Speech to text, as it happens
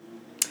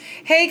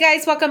Hey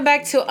guys, welcome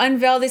back to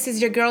Unveil. This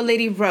is your girl,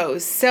 Lady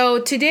Rose.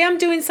 So today I'm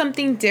doing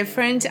something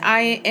different.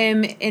 I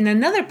am in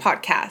another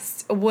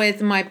podcast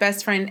with my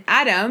best friend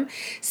Adam.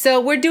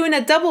 So we're doing a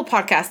double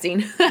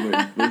podcasting.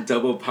 we're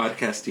double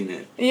podcasting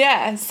it.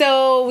 Yeah.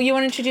 So you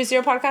want to introduce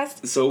your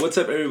podcast? So what's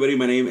up, everybody?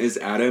 My name is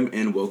Adam,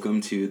 and welcome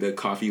to the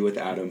Coffee with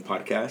Adam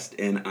podcast.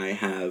 And I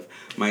have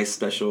my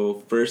special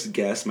first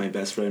guest, my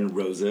best friend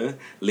Rosa,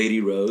 Lady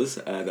Rose,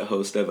 the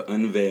host of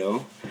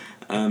Unveil.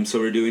 So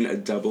we're doing a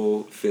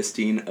double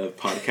fisting of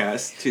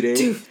podcasts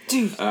today.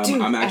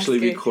 I'm actually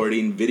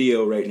recording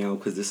video right now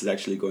because this is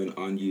actually going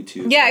on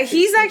YouTube. Yeah,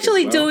 he's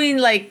actually doing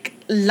like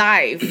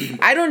live.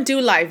 I don't do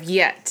live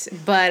yet,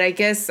 but I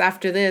guess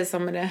after this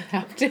I'm gonna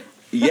have to.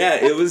 Yeah,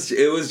 it was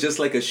just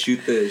like a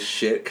shoot the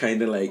shit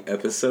kind of like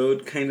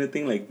episode kind of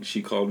thing. Like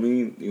she called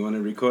me, you want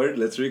to record?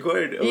 Let's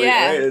record. I'm like,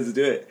 all right, let's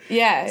do it.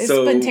 Yeah, it's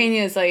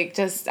spontaneous, like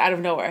just out of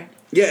nowhere.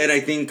 Yeah, and I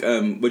think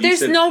what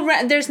there's you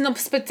said... there's no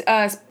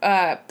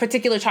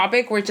particular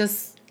topic. We're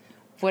just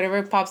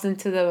whatever pops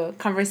into the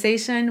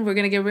conversation. We're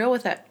gonna get real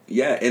with it.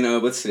 Yeah,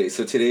 and what's today?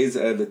 So today's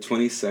the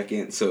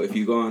 22nd. So if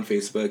you go on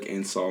Facebook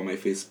and saw my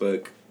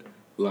Facebook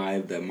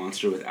live, the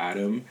Monster with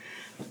Adam,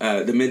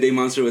 the Midday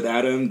Monster with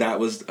Adam, that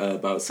was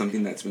about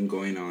something that's been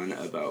going on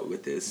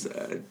with this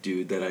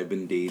dude that I've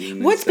been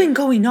dating. What's been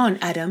going on,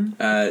 Adam?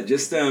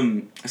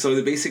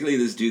 So basically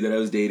this dude that I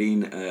was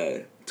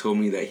dating told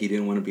me that he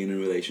didn't want to be in a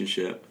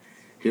relationship.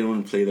 He didn't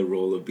want to play the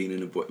role of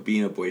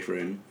being a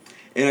boyfriend.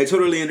 And I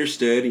totally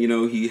understood. You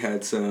know, he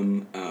had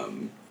some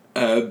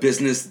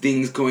business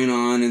things going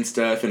on and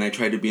stuff, and I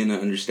tried to be in an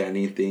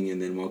understanding thing,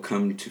 and then we'll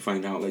come to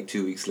find out like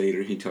 2 weeks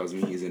later he tells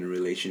me he's in a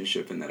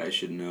relationship and that I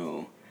should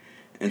know.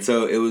 And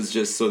so it was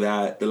just so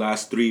that the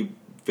last 3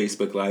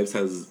 Facebook Lives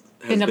has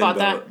been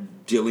about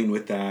dealing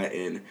with that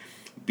and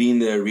being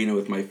the arena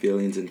with my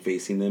feelings and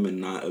facing them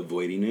and not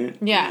avoiding it.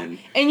 Yeah.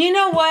 And you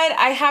know what?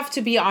 I have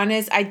to be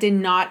honest. I did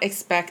not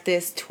expect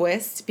this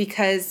twist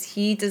because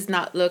he does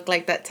not look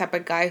like that type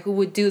of guy who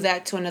would do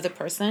that to another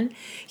person.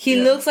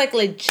 He looks like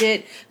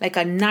legit, like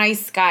a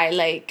nice guy.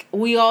 Like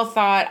we all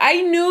thought.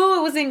 I knew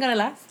it wasn't going to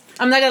last.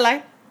 I'm not going to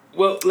lie.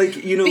 Well,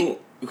 like, you know...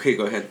 Okay,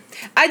 go ahead.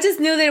 I just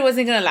knew that it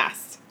wasn't going to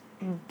last.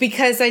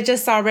 Because I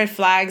just saw red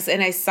flags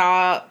and I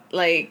saw,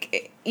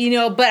 like, you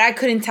know, but I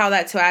couldn't tell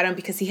that to Adam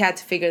because he had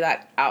to figure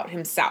that out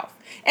himself.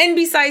 And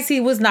besides, he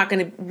was not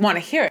going to want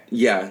to hear it.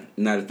 Yeah,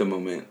 not at the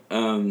moment.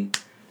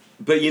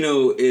 But, you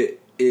know,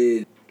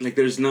 it like,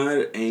 there's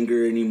not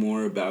anger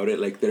anymore about it.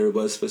 Like, there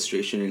was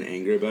frustration and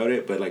anger about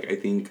it. But, like, I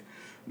think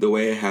the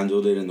way I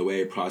handled it and the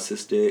way I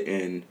processed it,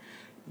 and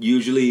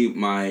usually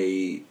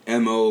my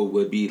MO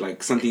would be,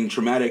 like, something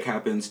traumatic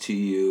happens to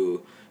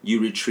you, you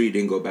retreat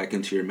and go back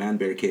into your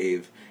man-bear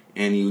cave,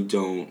 and you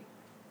don't,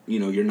 you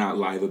know, you're not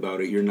live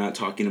about it, you're not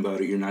talking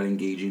about it, you're not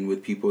engaging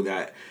with people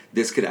that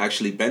this could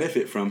actually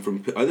benefit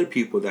from other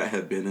people that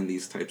have been in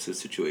these types of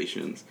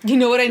situations. You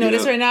know what I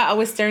noticed right now? I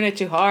was staring at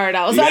you hard.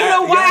 I was like, I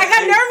don't know why I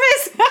got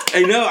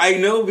nervous. I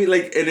know, but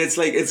like, and it's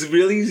like, it's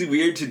really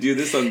weird to do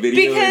this on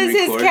video because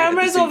his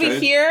camera's over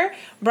here,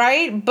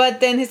 right?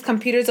 But then his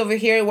computer's over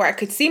here where I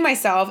could see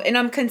myself, and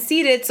I'm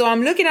conceited, so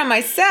I'm looking at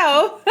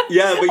myself.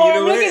 Yeah, but you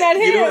know what? Looking at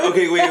him. You know,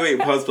 okay, wait,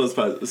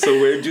 pause.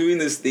 So we're doing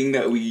this thing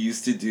that we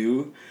used to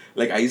do.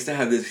 Like, I used to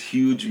have this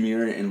huge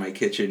mirror in my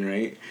kitchen,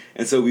 right?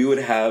 And so we would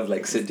have,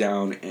 like, sit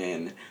down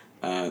and,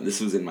 this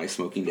was in my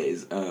smoking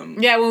days.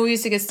 Yeah, when we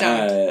used to get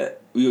stoned.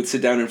 We would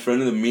sit down in front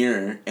of the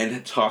mirror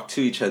and talk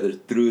to each other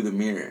through the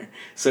mirror.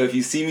 So if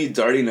you see me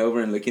darting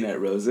over and looking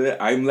at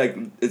Rosa, I'm like,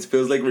 it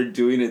feels like we're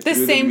doing it through the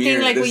mirror. The same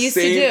thing like we used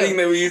to do. The same thing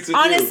that we used to do.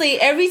 Honestly,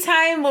 every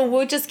time when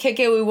we'll just kick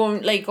it, we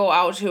won't like go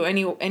out to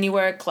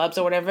anywhere, clubs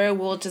or whatever.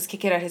 We'll just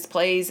kick it at his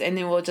place, and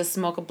then we'll just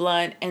smoke a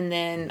blunt, and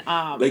then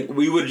like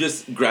we would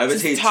just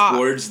gravitate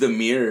towards the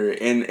mirror,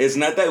 and it's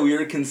not that we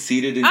were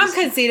conceited. And I'm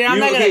conceited. I'm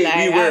not gonna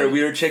lie.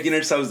 We were checking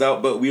ourselves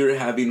out, but we were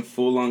having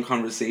full on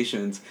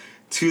conversations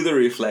to the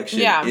reflection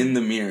in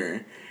the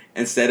mirror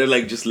instead of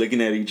like just looking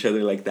at each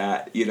other like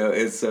that, you know.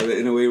 And so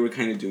in a way we're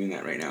kind of doing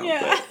that right now.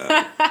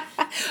 Yeah.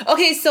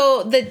 Okay,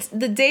 so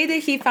the day that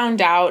he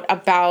found out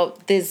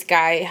about this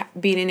guy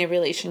being in a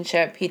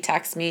relationship, he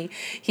texted me.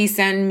 He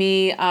sent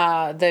me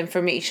the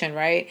information,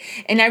 right?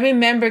 And I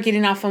remember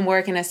getting off from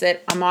work and I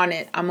said, I'm on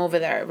it. I'm over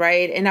there,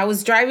 right? And I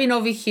was driving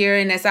over here,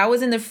 and as I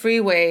was in the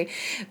freeway,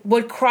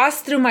 what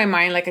crossed through my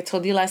mind, like I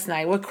told you last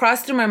night, what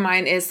crossed through my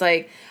mind is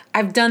like,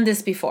 I've done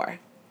this before.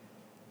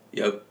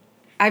 Yep.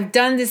 I've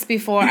done this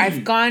before.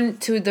 I've gone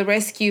to the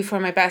rescue for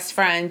my best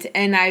friend,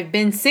 and I've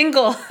been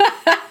single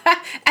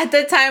at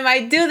the time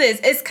I do this.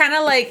 It's kind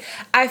of like,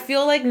 I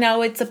feel like now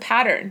it's a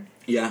pattern.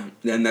 Yeah,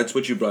 and that's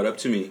what you brought up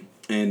to me.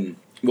 And,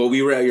 well,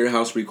 we were at your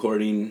house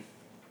recording,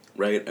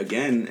 right,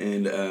 again,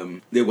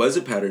 and there was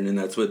a pattern, and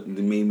that's what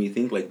made me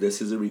think, like,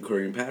 this is a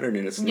recurring pattern,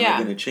 and it's not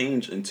going to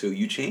change until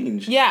you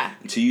change. Yeah.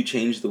 Until you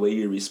change the way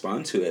you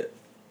respond to it.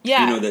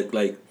 Yeah. You know, that,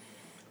 like...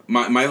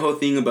 My whole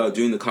thing about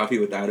doing the Coffee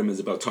with Adam is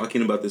about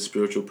talking about the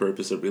spiritual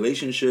purpose of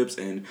relationships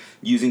and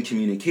using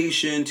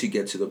communication to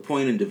get to the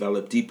point and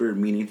develop deeper,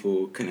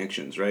 meaningful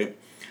connections, right?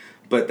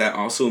 But that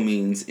also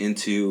means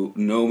into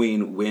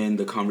knowing when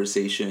the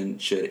conversation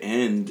should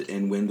end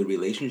and when the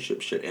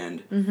relationship should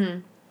end.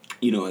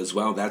 You know, as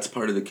well. That's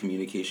part of the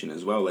communication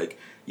as well. Like,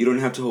 you don't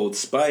have to hold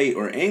spite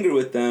or anger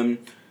with them.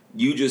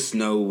 You just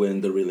know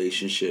when the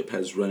relationship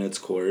has run its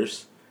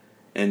course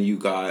and you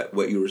got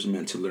what you were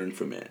meant to learn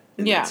from it.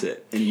 And that's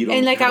it. And you don't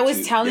And like have I was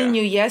to, telling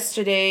you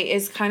yesterday,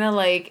 it's kind of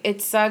like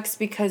it sucks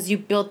because you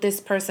built this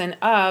person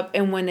up,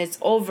 and when it's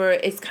over,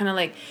 it's kind of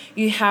like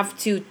you have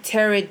to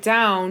tear it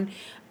down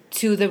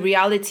to the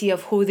reality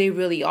of who they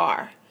really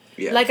are.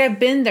 Yeah. Like I've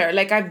been there.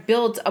 Like I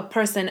built a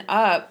person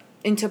up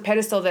into a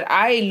pedestal that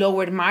I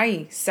lowered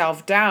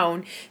myself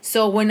down.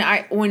 So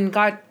when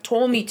God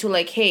told me to,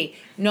 like, hey,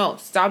 no,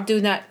 stop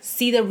doing that.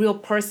 See the real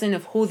person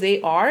of who they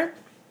are.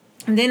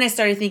 And then I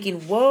started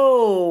thinking,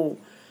 whoa,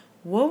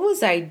 what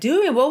was I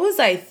doing? What was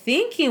I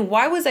thinking?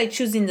 Why was I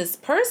choosing this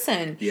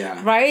person? Yeah.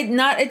 Right?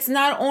 It's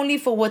not only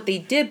for what they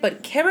did,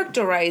 but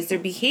characterize their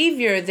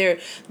behavior,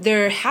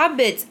 their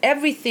habits,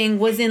 everything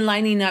wasn't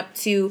lining up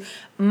to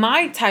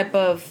my type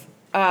of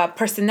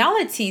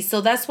personality.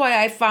 So that's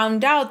why I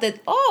found out that,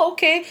 oh,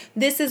 okay,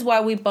 this is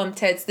why we bumped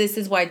heads. This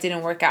is why it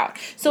didn't work out.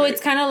 So It's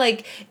kind of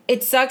like,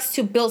 it sucks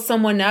to build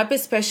someone up,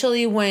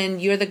 especially when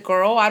you're the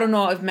girl. I don't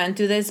know if men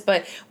do this,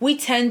 but we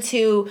tend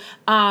to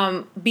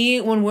be,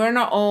 when we're on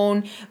our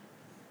own,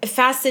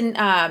 imagine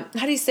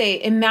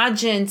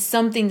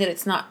something that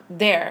it's not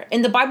there.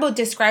 And the Bible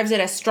describes it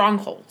as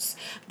strongholds,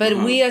 but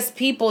we as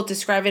people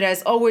describe it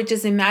as, oh, we're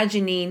just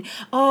imagining,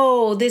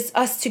 oh, this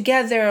us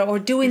together or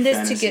doing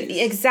this together.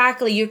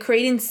 Exactly. You're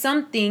creating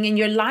something and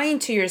you're lying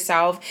to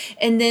yourself.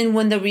 And then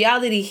when the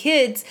reality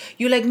hits,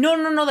 you're like,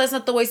 no, that's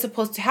not the way it's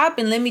supposed to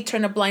happen. Let me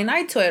turn a blind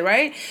eye to it.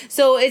 Right.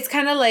 So it's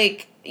kind of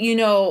like, you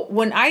know,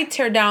 when I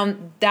tear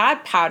down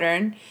that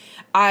pattern,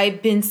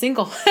 I've been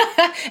single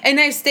and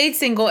I've stayed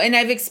single, and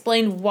I've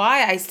explained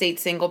why I stayed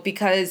single,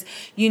 because,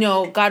 you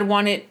know, God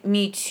wanted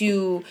me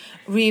to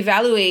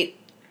reevaluate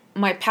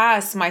my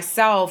past,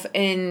 myself,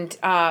 and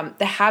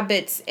the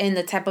habits and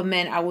the type of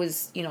men I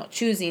was, you know,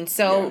 choosing.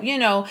 So, you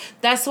know,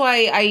 that's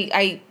why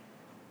I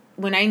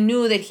when I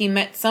knew that he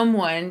met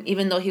someone,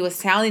 even though he was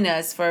telling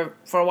us for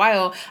a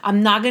while,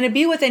 I'm not going to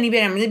be with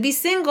anybody, I'm going to be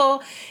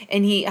single.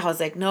 And I was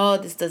like, no,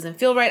 this doesn't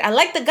feel right. I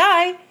like the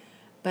guy,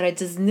 but I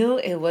just knew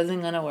it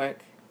wasn't going to work.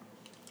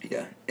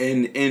 Yeah.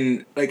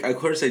 And like, of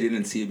course I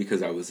didn't see it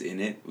because I was in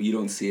it. You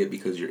don't see it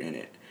because you're in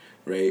it.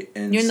 Right?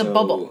 And you're in the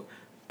bubble.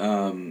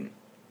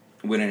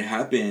 When it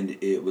happened,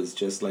 it was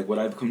just like what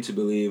I've come to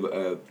believe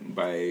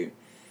by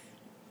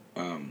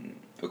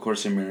A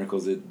Course in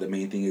Miracles. The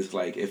main thing is,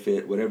 like,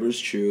 whatever's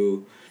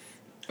true,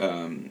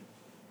 how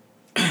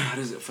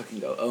does it fucking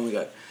go? Oh my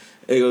God.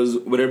 It goes,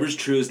 whatever's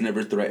true is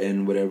never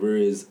threatened. Whatever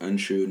is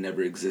untrue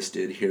never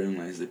existed. Herein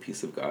lies the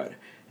peace of God.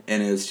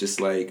 And it's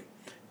just like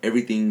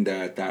everything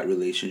that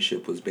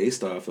relationship was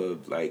based off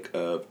of, like,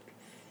 of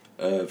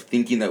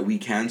thinking that we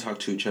can talk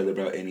to each other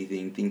about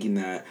anything, thinking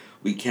that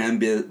we can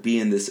be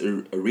in this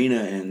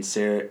arena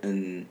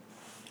and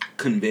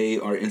convey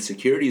our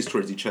insecurities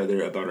towards each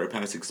other about our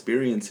past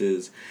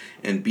experiences,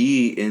 and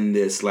be in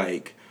this,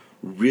 like,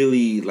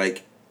 really,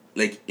 like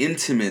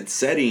intimate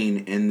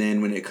setting. And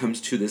then when it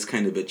comes to this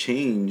kind of a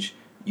change,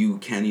 you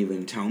can't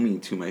even tell me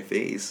to my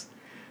face,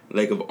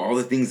 like, of all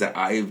the things that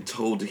I've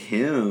told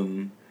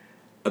him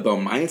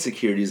about my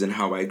insecurities and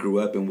how I grew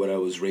up and what I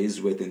was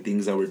raised with and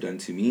things that were done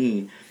to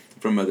me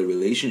from other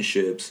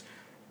relationships,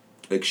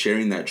 like,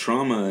 sharing that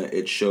trauma,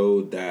 it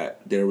showed that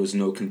there was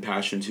no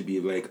compassion to be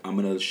like, I'm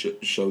going to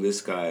show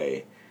this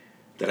guy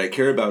that I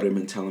care about him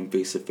and tell him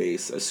face to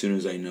face as soon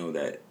as I know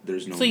that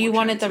there's no. So you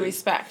wanted the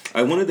respect.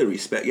 I wanted the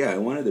respect. Yeah, I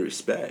wanted the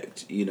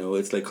respect. You know,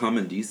 it's like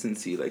common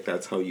decency. Like,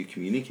 that's how you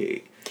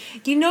communicate.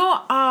 You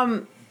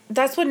know,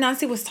 that's what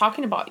Nancy was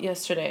talking about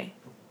yesterday.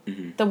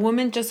 Mm-hmm. The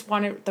woman just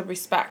wanted the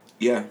respect.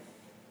 Yeah.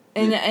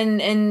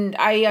 And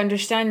I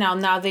understand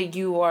now that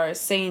you are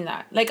saying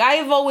that. Like,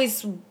 I've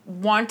always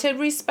wanted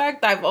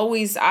respect. I've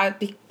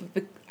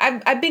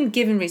been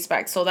given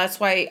respect, so that's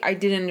why I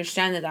didn't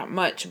understand it that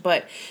much.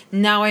 But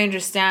now I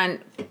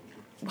understand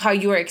how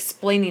you are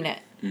explaining it.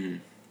 Mm-hmm.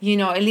 You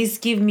know, at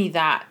least give me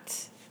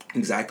that.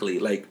 Exactly.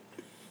 Like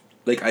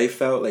I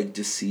felt, like,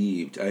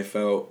 deceived. I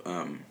felt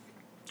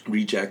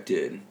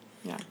rejected.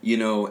 Yeah. You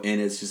know,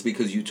 and it's just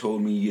because you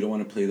told me you don't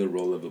want to play the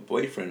role of a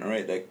boyfriend. All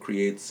right,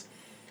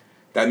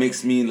 that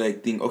makes me,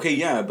 like, think, okay,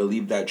 yeah, I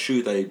believe that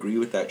truth. I agree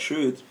with that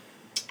truth.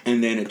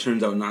 And then it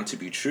turns out not to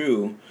be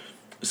true.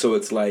 So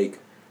it's like,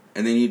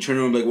 and then you turn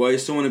around like, well, I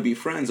still want to be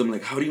friends. I'm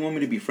like, how do you want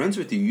me to be friends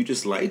with you? You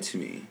just lied to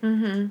me.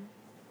 Mm-hmm.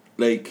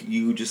 Like,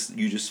 you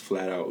just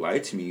flat out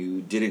lied to me.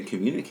 You didn't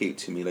communicate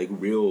to me, like,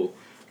 real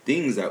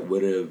things that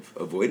would have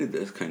avoided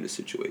this kind of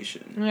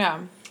situation.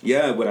 Yeah.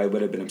 Yeah, would I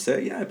would have been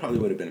upset? Yeah, I probably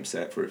would have been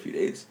upset for a few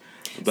days.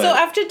 But, so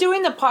after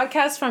doing the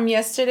podcast from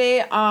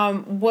yesterday,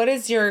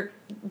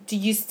 do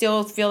you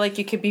still feel like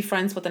you could be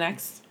friends with an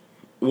ex?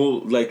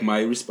 Well, like,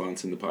 my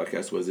response in the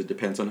podcast was, it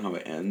depends on how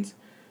it ends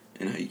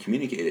and how you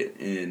communicate it.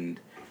 And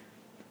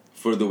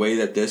for the way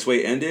that this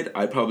way ended,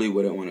 I probably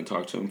wouldn't want to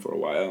talk to him for a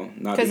while.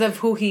 Not because of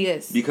who he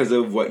is. Because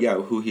of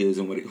who he is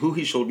and who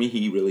he showed me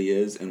he really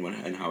is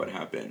and how it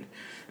happened.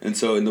 And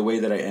so in the way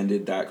that I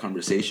ended that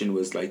conversation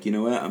was like, you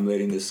know what, I'm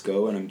letting this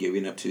go and I'm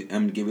giving it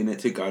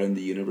to God and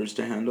the universe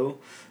to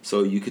handle.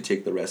 So you could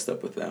take the rest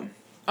up with them.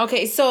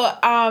 Okay, so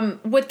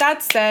with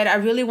that said, I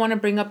really want to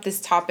bring up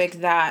this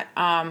topic that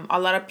a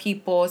lot of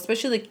people,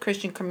 especially the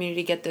Christian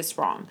community, get this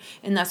wrong.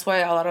 And that's why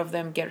a lot of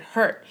them get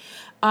hurt.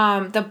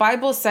 The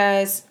Bible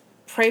says,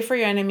 pray for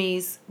your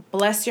enemies,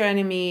 bless your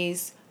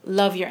enemies,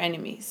 love your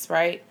enemies,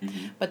 right?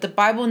 Mm-hmm. But the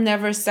Bible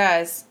never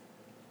says,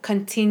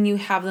 continue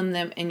having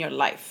them in your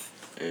life.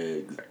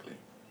 Exactly.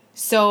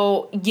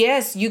 So,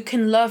 yes, you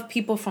can love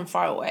people from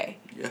far away.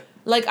 Yeah.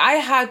 Like, I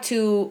had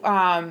to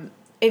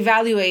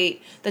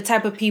evaluate the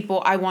type of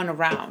people I want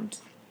around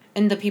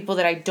and the people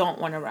that I don't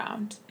want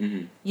around.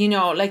 Mm-hmm. You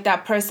know, like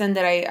that person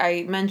that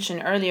I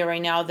mentioned earlier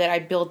right now that I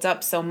built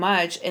up so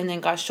much, and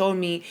then God showed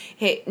me,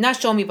 not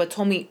showed me, but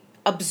told me,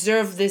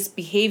 observe this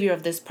behavior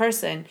of this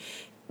person,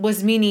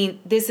 was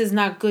meaning this is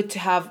not good to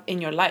have in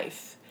your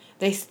life.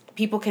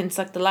 People can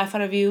suck the life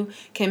out of you,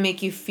 can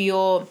make you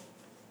feel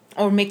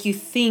or make you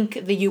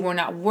think that you were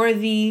not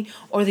worthy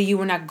or that you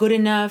were not good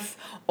enough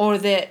or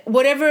that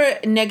whatever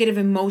negative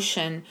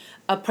emotion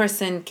a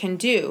person can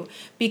do.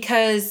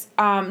 Because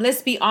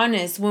let's be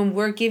honest, when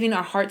we're giving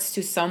our hearts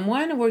to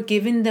someone, we're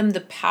giving them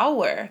the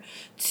power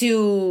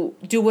to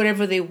do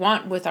whatever they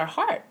want with our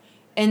heart.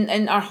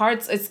 And our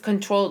hearts is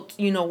controlled,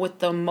 you know, with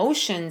the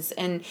emotions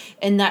and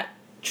that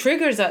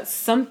triggers us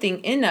something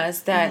in us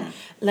that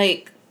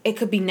like it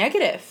could be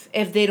negative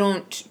if they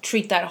don't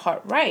treat that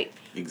heart right.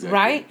 Exactly.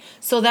 Right?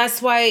 So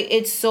that's why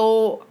it's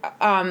so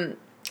I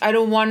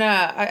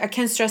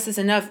can't stress this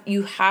enough.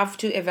 You have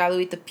to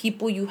evaluate the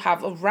people you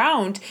have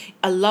around,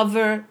 a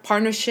lover,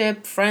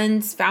 partnership,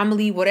 friends,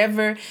 family,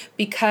 whatever,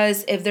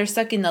 because if they're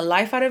sucking the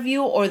life out of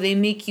you or they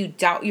make you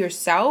doubt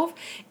yourself,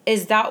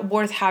 is that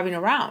worth having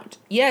around?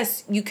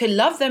 Yes, you can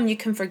love them, you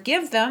can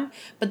forgive them,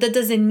 but that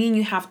doesn't mean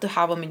you have to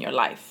have them in your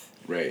life.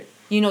 Right.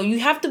 You know, you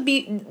have to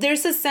be,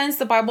 there's a sense,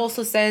 the Bible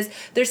also says,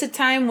 there's a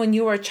time when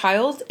you were a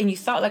child and you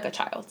thought like a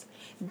child.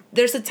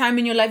 There's a time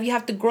in your life you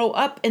have to grow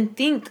up and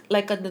think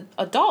like an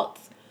adult.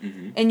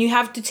 Mm-hmm. And you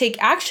have to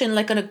take action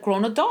like a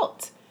grown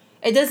adult.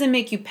 It doesn't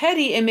make you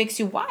petty, it makes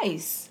you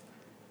wise.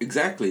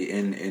 Exactly.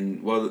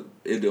 And well,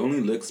 it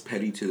only looks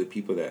petty to the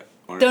people that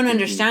don't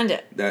understand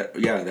it.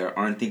 That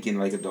aren't thinking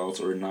like adults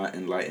or not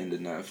enlightened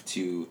enough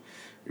to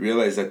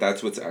realize that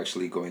that's what's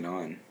actually going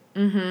on.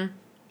 Mm-hmm.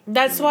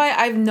 That's why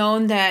I've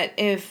known that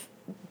if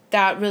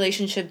that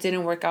relationship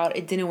didn't work out,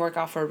 it didn't work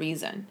out for a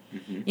reason.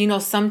 Mm-hmm. You know,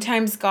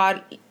 sometimes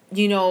God,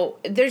 you know,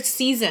 there's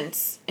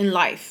seasons in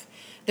life.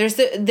 There's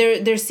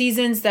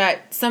seasons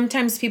that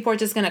sometimes people are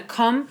just going to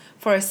come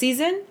for a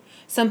season.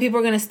 Some people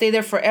are going to stay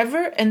there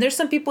forever. And there's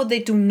some people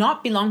that do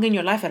not belong in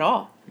your life at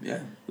all. Yeah.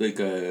 Like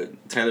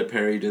Tyler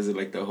Perry does it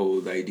like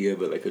the idea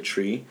of it like a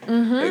tree.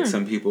 Mm-hmm. Like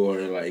some people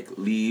are like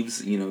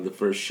leaves, you know, the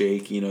first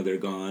shake, you know, they're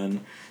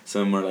gone.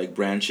 Some are like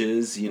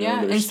branches, you know.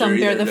 Yeah, and some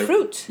bear the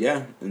fruit.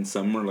 Yeah, and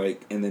some are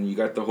like, and then you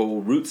got the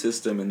whole root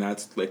system, and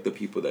that's like the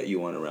people that you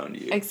want around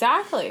you.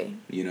 Exactly.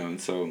 You know,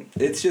 and so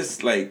it's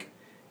just like,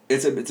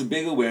 it's a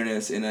big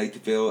awareness, and I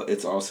feel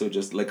it's also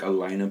just like a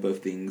lineup of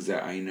things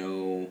that I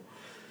know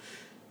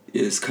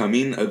is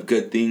coming, of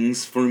good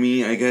things for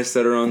me, I guess,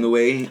 that are on the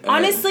way.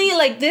 Honestly,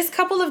 like this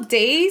couple of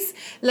days,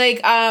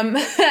 like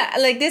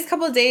this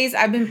couple of days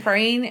I've been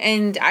praying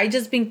and I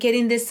just been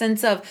getting this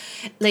sense of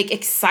like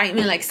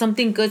excitement, like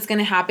something good's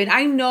gonna happen.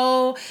 I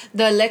know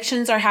the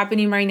elections are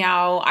happening right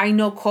now. I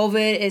know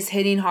COVID is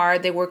hitting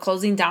hard. They were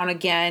closing down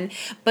again,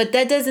 but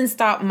that doesn't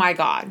stop my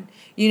God.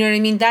 You know what I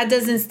mean? That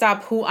doesn't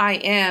stop who I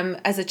am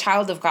as a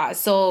child of God.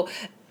 So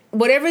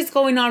whatever's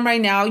going on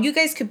right now, you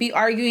guys could be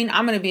arguing,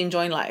 I'm going to be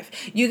enjoying life.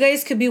 You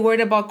guys could be worried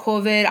about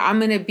COVID, I'm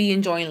going to be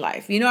enjoying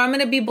life. You know, I'm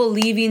going to be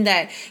believing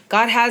that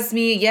God has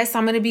me. Yes,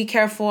 I'm going to be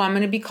careful. I'm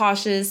going to be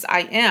cautious.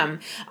 I am.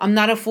 I'm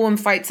not a fool and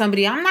fight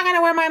somebody. I'm not going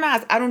to wear my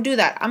mask. I don't do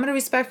that. I'm going to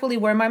respectfully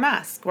wear my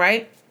mask,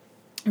 right?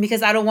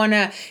 Because I don't want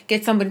to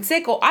get somebody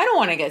sick, or I don't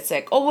want to get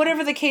sick, or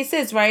whatever the case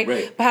is, right?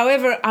 But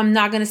however, I'm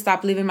not going to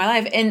stop living my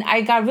life. And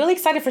I got really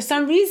excited for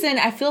some reason.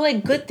 I feel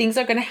like good things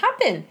are going to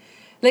happen.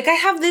 Like, I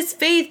have this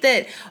faith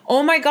that,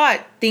 oh my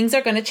God, things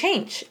are going to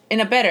change in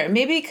a better.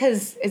 Maybe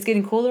because it's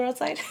getting cooler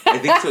outside. I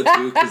think so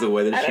too, because the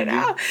weather's changing.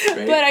 I don't know.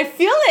 Right? But I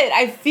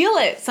feel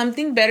it.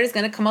 Something better is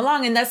going to come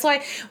along. And that's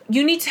why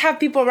you need to have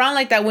people around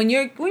like that when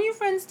your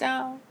friend's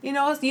down. You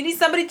know, you need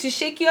somebody to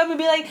shake you up and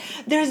be like,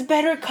 there's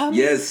better coming.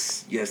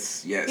 Yes.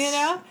 You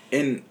know?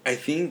 And I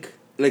think,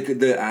 like,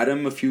 the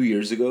Adam a few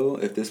years ago,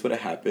 if this would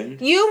have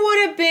happened, you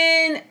would have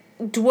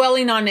been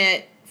dwelling on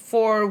it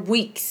for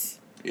weeks.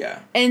 Yeah.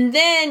 And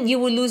then you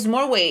will lose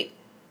more weight.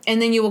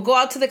 And then you will go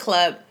out to the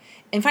club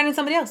and find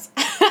somebody else.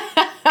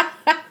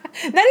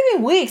 Not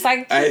even weeks.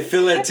 I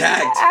feel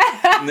attacked.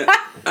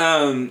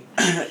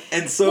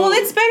 And so... Well,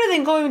 it's better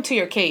than going to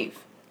your cave.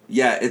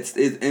 Yeah,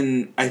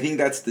 and I think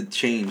that's the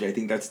change. I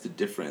think that's the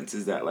difference,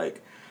 is that,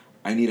 like,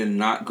 I need to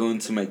not go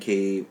into my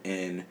cave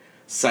and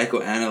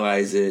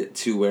psychoanalyze it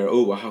to where,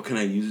 oh, well, how can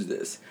I use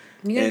this?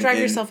 You're going to drive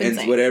yourself insane.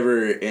 And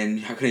whatever, and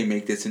how can I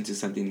make this into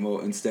something? Well,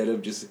 instead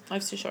of just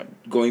life's too short.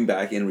 Going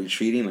back and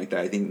retreating like that,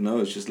 I think, no,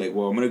 it's just like,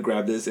 well, I'm going to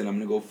grab this and I'm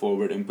going to go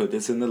forward and put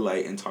this in the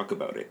light and talk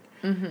about it.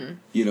 Mm-hmm.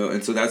 You know,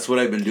 and so that's what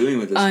I've been doing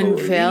with this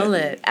Unveil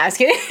it.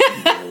 Ask it.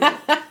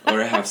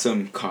 Or have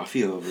some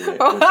coffee over it.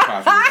 With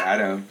Coffee with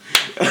Adam.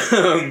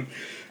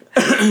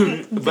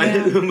 But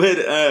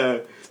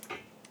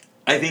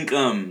I think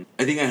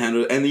I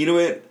handled, and you know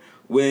what?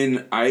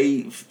 When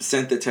I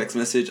sent the text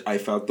message, I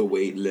felt the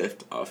weight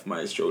lift off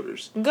my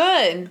shoulders.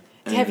 Good.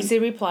 Have you say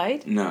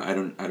replied? No, I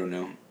don't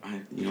know.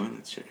 You know what?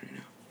 Let's check right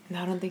now.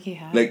 No, I don't think he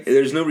has. Like,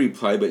 there's no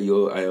reply, but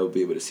I'll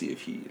be able to see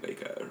if he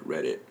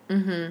read it.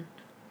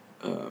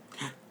 Mm-hmm.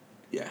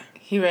 Yeah.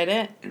 He read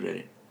it. I read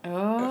it.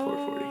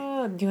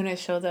 Oh. At 4:40. Do you want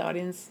to show the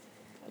audience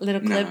a little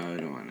clip? No, I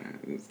don't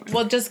want to.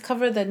 Well, just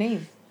cover the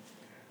name.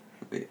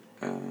 Wait.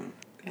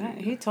 Yeah,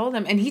 he told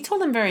him, and he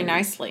told him very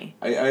nicely.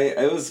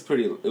 It was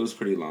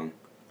pretty long.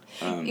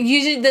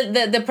 Usually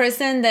the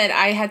person that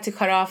I had to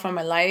cut off from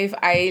my life,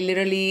 I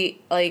literally,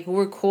 like,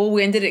 we're cool.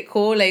 We ended it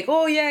cool. Like,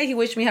 oh yeah, he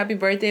wished me happy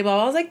birthday,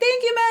 blah. I was like,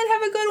 thank you, man.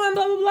 Have a good one,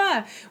 blah, blah,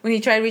 blah. When he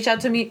tried to reach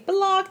out to me,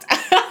 blocked.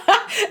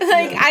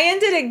 I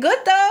ended it good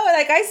though.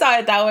 Like, I saw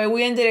it that way.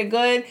 We ended it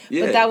good,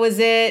 but that was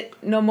it.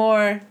 No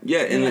more.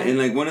 Yeah, and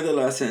like one of the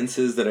last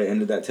sentences that I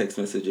ended that text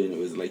message in, it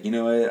was like, you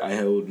know what? I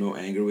hold no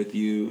anger with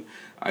you.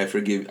 I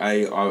forgive.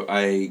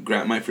 I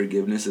grant my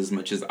forgiveness as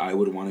much as I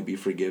would want to be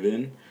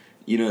forgiven.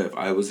 You know, if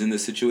I was in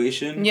this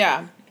situation.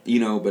 Yeah. You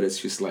know, but it's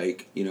just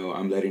like, you know,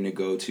 I'm letting it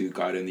go to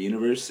God and the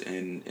universe,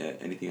 and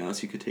anything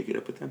else, you could take it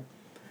up with them.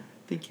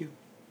 Thank you.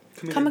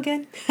 Come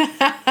again.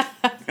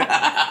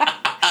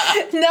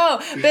 No,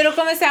 pero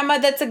como se llama,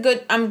 that's a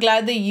good, I'm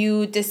glad that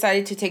you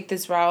decided to take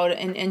this route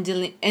and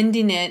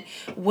ending it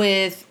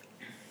with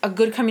a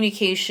good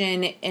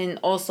communication and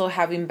also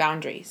having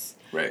boundaries.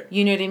 Right.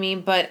 You know what I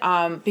mean?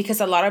 But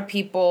because a lot of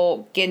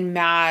people get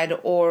mad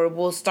or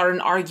will start an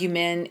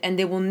argument and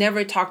they will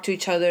never talk to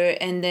each other,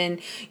 and then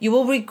you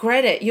will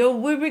regret it. You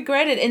will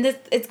regret it, and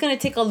it's going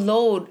to take a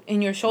load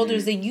in your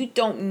shoulders that you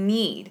don't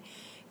need.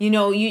 You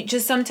know, you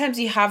just sometimes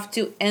you have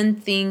to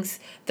end things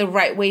the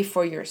right way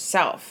for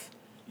yourself.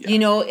 Yeah. You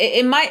know,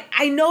 it might,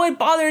 I know it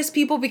bothers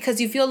people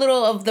because you feel a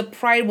little of the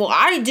pride. Well,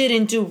 I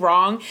didn't do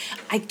wrong.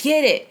 I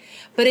get it.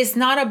 But it's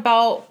not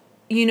about,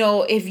 you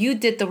know, if you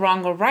did the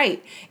wrong or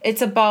right.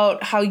 It's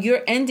about how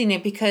you're ending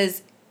it,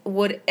 because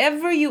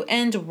whatever you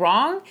end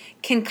wrong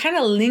can kind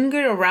of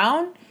linger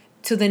around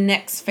to the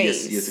next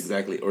phase. Yes,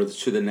 exactly. Or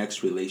to the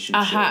next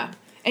relationship.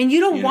 And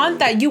you don't want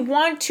that. You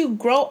want to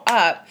grow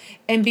up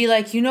and be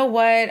like, you know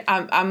what?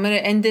 I'm going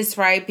to end this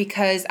right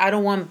because I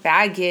don't want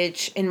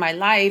baggage in my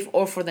life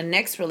or for the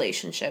next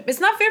relationship. It's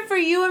not fair for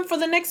you and for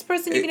the next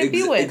person you're going to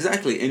be with.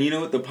 Exactly. And you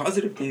know what? The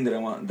positive thing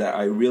that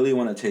I really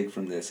want to take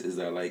from this is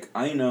that, like,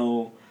 I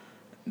know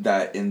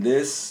that in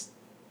this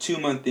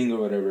 2-month thing or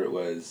whatever it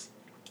was,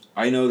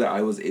 I know that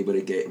I was able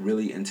to get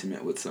really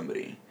intimate with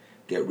somebody.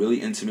 Get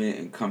really intimate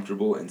and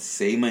comfortable and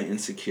say my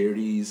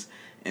insecurities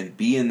and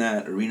be in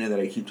that arena that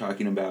I keep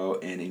talking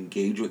about and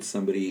engage with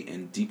somebody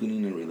and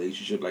deepening a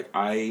relationship. Like,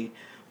 I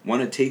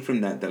want to take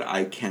from that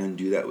I can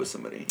do that with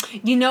somebody.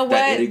 You know what?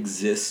 That it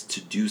exists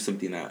to do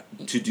something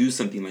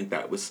like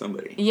that with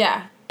somebody.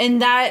 Yeah. And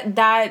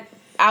that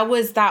I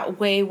was that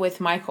way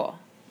with Michael.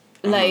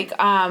 Like,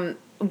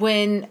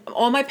 when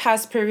all my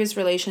past previous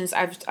relations,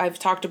 I've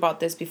talked about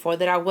this before,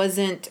 that I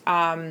wasn't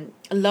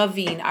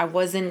loving, I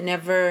wasn't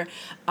never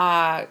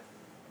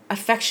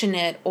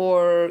affectionate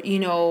or, you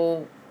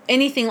know,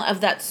 anything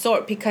of that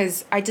sort,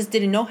 because I just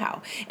didn't know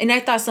how. And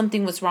I thought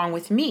something was wrong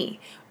with me,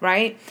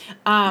 right?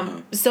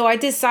 So I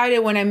decided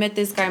when I met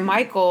this guy,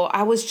 Michael,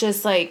 I was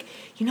just like,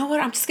 you know what?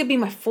 I'm just going to be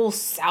my full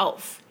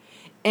self.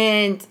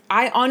 And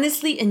I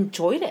honestly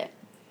enjoyed it.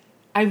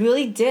 I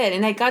really did.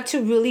 And I got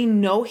to really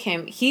know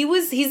him.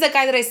 He's the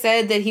guy that I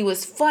said that he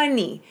was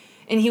funny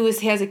and he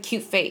has a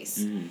cute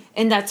face.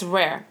 And that's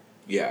rare.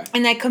 Yeah.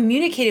 And I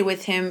communicated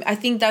with him. I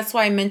think that's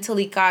why I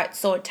mentally got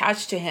so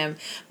attached to him.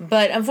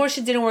 But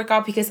unfortunately, it didn't work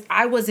out because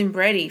I wasn't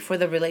ready for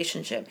the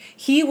relationship.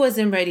 He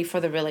wasn't ready for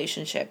the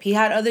relationship. He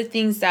had other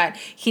things that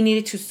he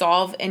needed to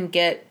solve and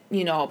get,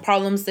 you know,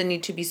 problems that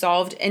need to be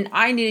solved. And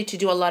I needed to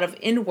do a lot of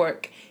in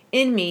work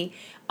in me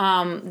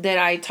that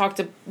I talked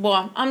to.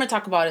 Well, I'm going to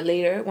talk about it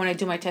later when I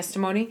do my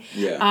testimony.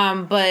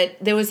 Yeah. But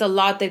there was a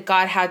lot that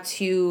God had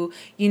to,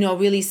 you know,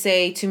 really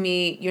say to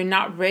me, you're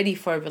not ready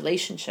for a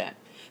relationship.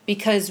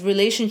 Because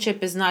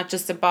relationship is not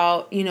just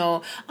about, you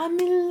know, I'm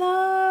in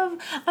love,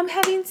 I'm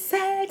having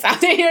sex.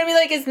 You know what I mean?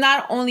 Like, it's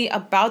not only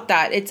about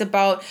that. It's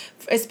about,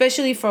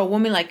 especially for a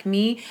woman like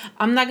me,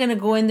 I'm not going to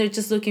go in there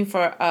just looking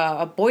for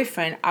a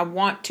boyfriend. I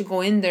want to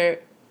go in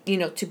there, you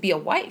know, to be a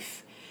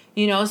wife.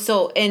 You know,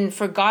 so, and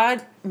for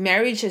God,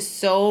 marriage is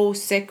so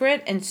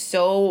sacred and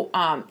so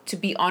to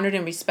be honored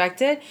and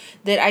respected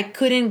that I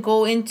couldn't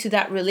go into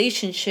that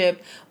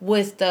relationship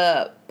with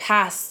the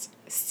past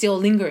still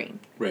lingering.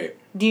 Right.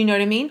 Do you know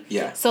what I mean?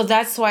 Yeah. So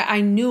that's why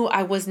I knew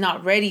I was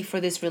not ready for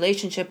this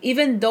relationship,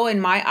 even though in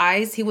my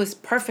eyes, he was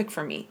perfect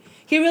for me.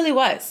 He really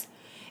was.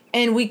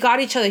 And we got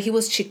each other. He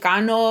was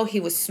Chicano. He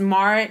was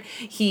smart.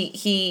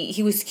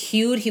 He was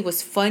cute. He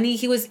was funny.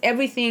 He was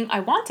everything I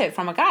wanted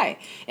from a guy.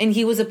 And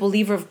he was a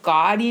believer of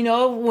God, you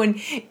know. When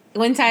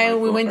one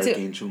time we went to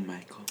Archangel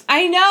Michael.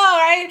 I know,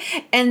 right?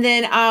 And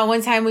then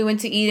one time we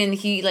went to eat and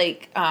he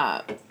like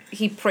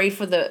he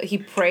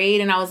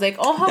prayed and I was like,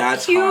 oh, how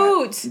That's cute.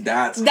 Hot.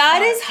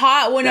 That is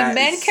hot when that a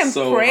man can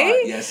so pray.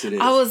 Hot. Yes, it is.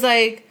 I was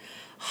like,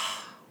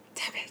 oh,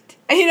 damn it.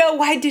 You know,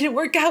 why did it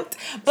work out?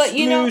 But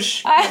you know,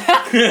 fall.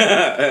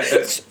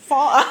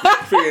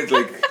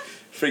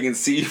 freaking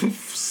see you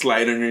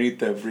slide underneath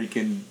the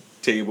freaking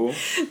table.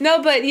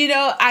 No, but you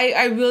know,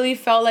 I really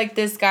felt like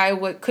this guy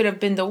could have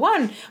been the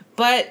one,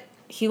 but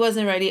he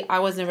wasn't ready. I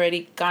wasn't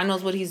ready. God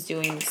knows what he's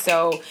doing.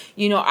 So,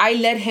 you know, I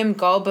let him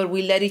go, but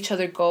we let each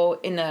other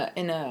go in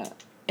a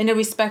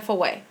respectful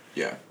way.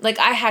 Yeah. Like,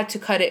 I had to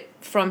cut it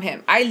from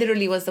him. I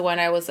literally was the one.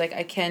 I was like,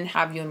 I can't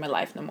have you in my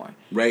life no more.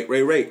 Right.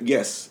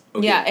 Yes.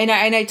 Okay. Yeah,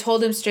 and I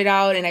told him straight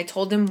out, and I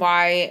told him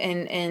why,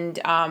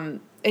 and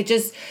it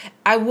just,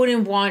 I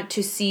wouldn't want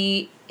to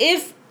see,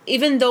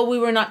 even though we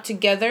were not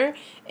together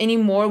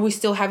anymore, we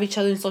still have each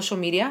other in social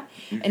media.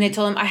 Mm-hmm. And I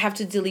told him, I have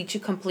to delete you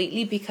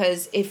completely,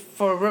 because if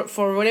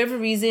for whatever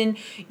reason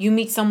you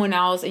meet someone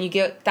else and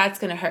that's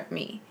going to hurt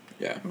me.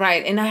 Yeah.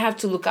 Right. And I have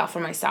to look out for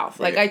myself.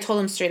 Right. Like, I told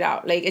him straight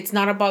out, like, it's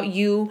not about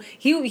you.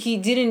 He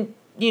didn't,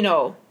 you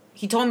know,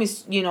 he told me,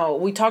 you know,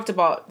 we talked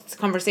about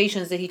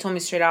conversations that he told me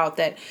straight out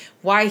that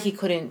why he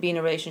couldn't be in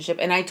a relationship.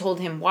 And I told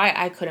him why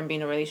I couldn't be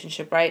in a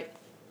relationship. Right.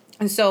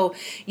 And so,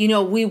 you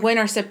know, we went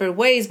our separate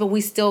ways, but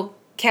we still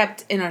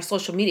kept in our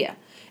social media.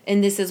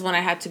 And this is when I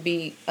had to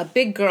be a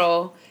big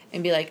girl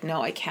and be like,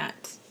 no, I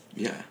can't.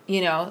 Yeah.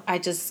 You know, I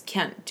just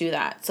can't do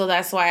that. So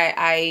that's why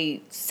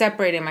I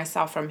separated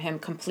myself from him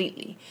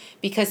completely.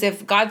 Because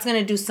if God's going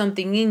to do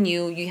something in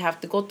you, you have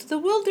to go to the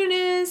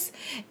wilderness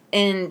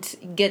and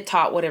get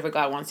taught whatever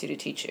God wants you to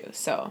teach you.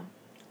 So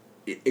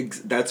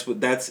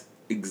that's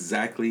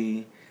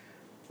exactly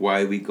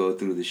why we go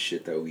through the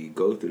shit that we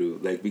go through.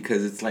 Like,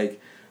 because it's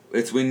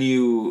when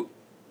you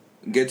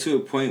get to a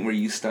point where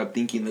you stop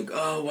thinking like,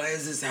 oh, why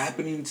is this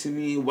happening to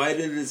me? Why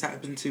did this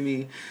happen to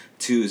me?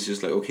 To, it's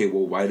just like, okay,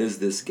 well, why does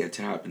this get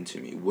to happen to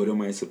me? What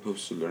am I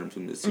supposed to learn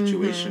from this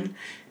situation? Mm-hmm.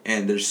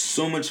 And there's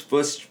so much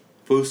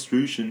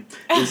frustration.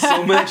 There's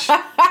so much...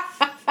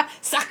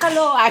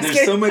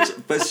 There's so much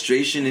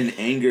frustration and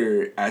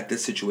anger at the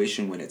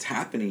situation when it's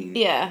happening.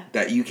 Yeah.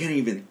 That you can't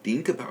even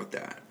think about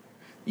that.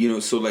 You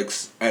know, so like,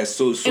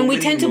 so and we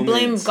tend to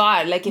blame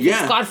God, like if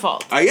it's God's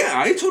fault.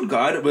 I told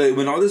God, but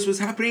when all this was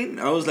happening,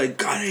 I was like,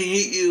 God, I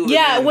hate you.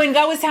 Yeah, when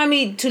God was telling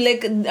me to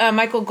let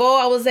Michael go,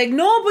 I was like,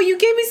 no, but you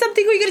gave me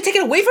something. Are you gonna take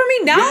it away from me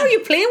now? Yeah. Are you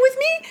playing with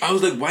me? I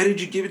was like, why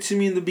did you give it to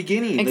me in the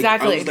beginning?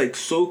 Exactly. Like, I was like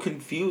so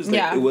confused.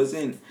 Like, it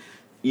wasn't,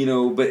 you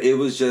know, but it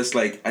was just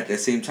like at the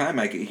same time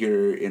I could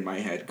hear in my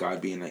head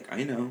God being like,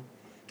 I know,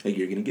 like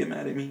you're gonna get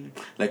mad at me,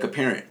 like a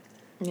parent.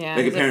 Yeah,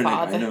 like a parent.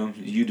 I know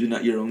you do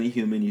not. You're only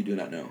human. You do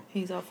not know.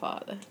 He's our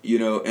father. You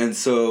know, and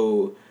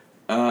so,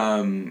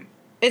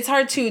 it's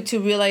hard to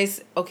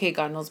realize. Okay,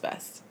 God knows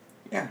best.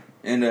 Yeah,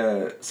 and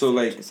so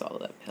like, it's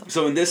all uphill.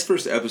 So in this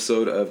first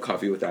episode of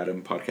Coffee with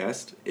Adam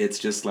podcast, it's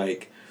just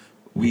like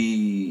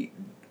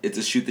it's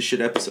a shoot the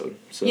shit episode.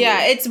 So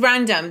yeah, it's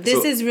random.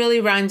 This is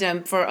really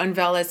random for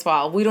Unveil as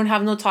well. We don't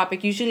have no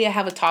topic. Usually I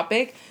have a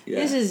topic. Yeah.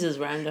 This is just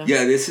random.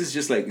 Yeah, this is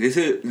just like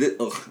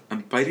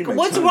I'm biting my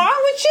What's tongue.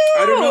 wrong with you?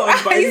 I don't know.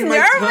 I'm biting my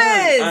nervous.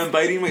 tongue. I'm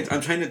biting my.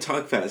 I'm trying to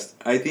talk fast.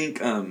 I think.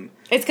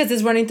 It's because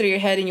it's running through your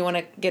head and you want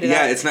to get it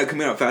out. Yeah, it's not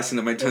coming out fast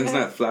enough. My tongue's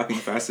not flapping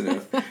fast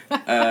enough.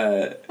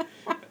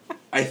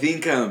 I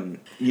think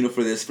you know,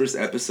 for this first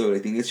episode, I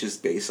think it's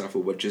just based off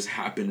of what just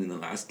happened in the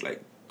last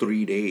like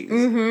 3 days.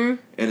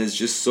 Mm-hmm. And it's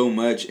just so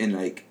much, and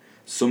like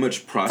so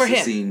much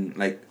processing,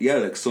 like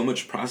so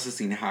much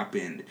processing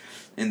happened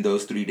in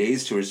those 3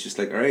 days to where it's just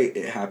like, all right,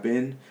 it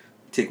happened.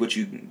 Take what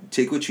you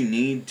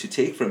need to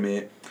take from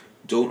it.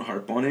 Don't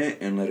harp on it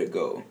and let it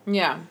go.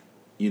 Yeah.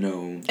 You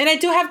know. And I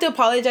do have to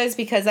apologize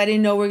because I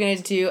didn't know we were going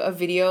to do a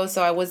video,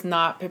 so I was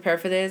not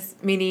prepared for this,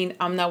 meaning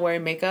I'm not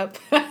wearing makeup.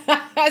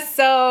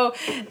 So,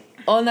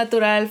 all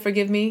natural,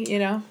 forgive me, you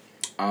know.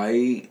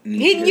 You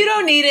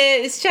don't need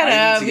it. Shut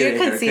up. You're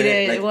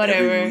conceited. Like,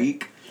 whatever. Every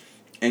week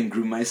and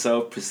groom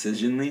myself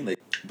precisionally, like.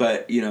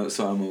 But you know,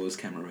 so I'm always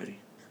camera ready.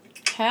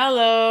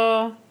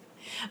 Hello.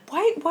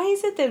 Why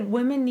is it that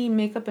women need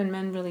makeup and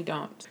men really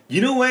don't?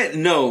 You know what?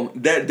 No,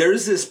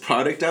 there's this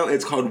product out.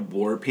 It's called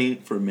War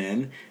Paint for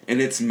Men,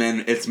 and it's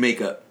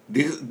makeup.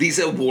 These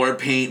are war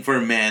paint for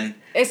men.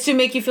 It's to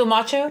make you feel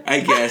macho, I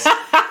guess.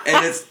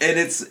 and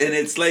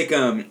it's like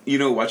you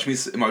know, watch me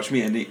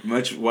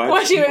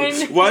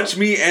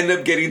end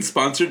up getting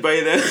sponsored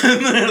by them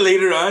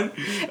later on.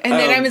 And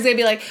then I'm just gonna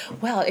be like,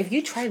 well, if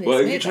you try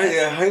this,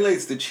 it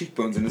highlights the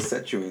cheekbones and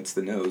accentuates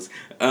the nose.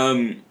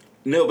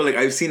 No, but like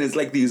I've seen it's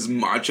like these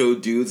macho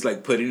dudes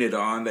like putting it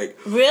on like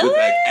really? With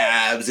like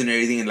abs and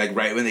everything, and like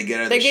right when they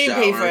get out of the shower, they're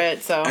getting paid for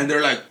it, so and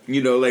they're like,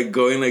 you know, like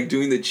going like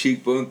doing the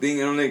cheekbone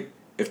thing, and I'm like,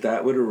 if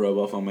that would have rubbed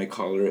off on my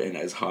collar and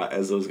as hot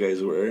as those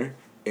guys were,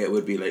 it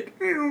would be like,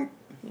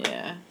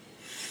 yeah.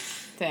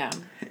 Damn.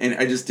 And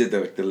I just did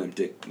the limp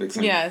dick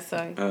sign. Yeah,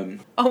 so.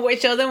 Wait,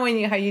 show them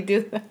how you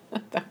do the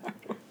hard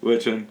one.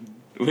 Which one?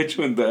 Which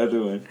one? The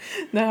other one.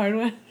 The hard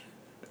one.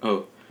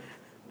 Oh.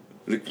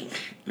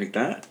 Like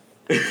that?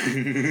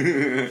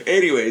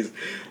 Anyways.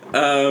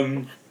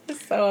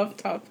 That's so off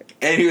topic.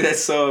 Anyway,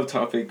 that's so off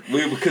topic.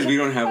 Because we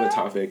don't have a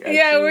topic. Actually.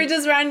 Yeah, we're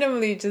just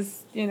randomly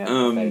decided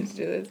to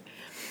do this.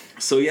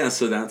 So yeah,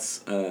 so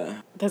that's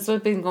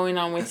what's been going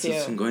on with you.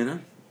 That's what's been going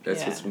on.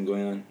 That's what's been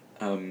going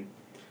on.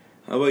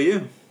 How about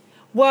you?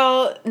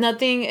 Well,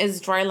 nothing is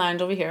dry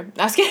land over here.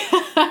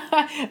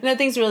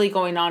 Nothing's really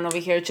going on over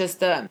here.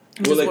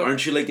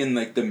 Aren't you in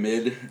the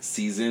mid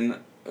season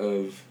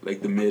of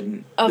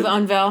Unveil? Of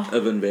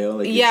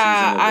Unveil,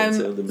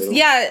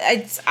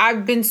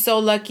 I've been so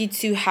lucky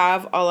to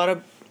have a lot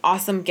of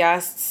awesome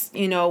guests.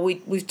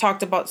 We've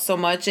talked about so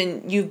much,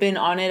 and you've been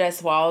on it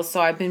as well.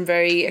 So I've been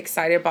very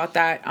excited about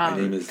that. My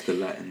name is the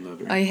Latin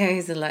Lover. Oh yeah,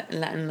 he's a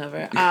Latin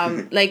lover.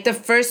 The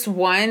first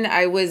one,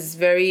 I was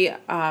very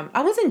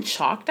I wasn't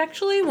shocked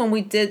actually when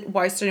we did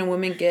Why Certain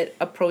Women Get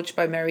Approached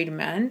by Married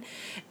Men,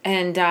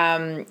 and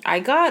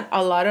I got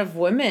a lot of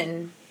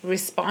women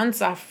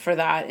response off for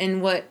that.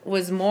 And what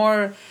was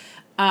more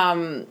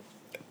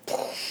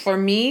for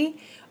me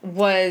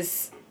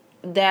was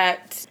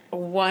that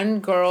one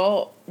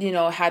girl,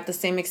 had the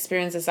same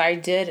experience as I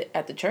did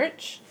at the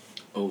church.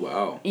 Oh,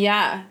 wow.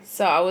 Yeah.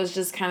 So I was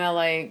just kind of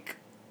like,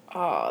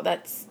 oh,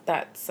 that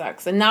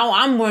sucks. And now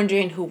I'm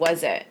wondering who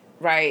was it,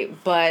 right?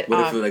 But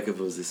what if it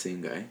was the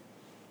same guy?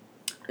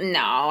 No,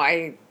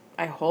 I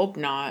hope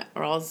not,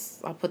 or else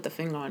I'll put the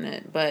finger on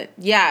it. But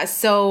yeah,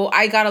 so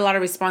I got a lot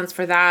of response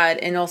for that,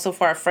 and also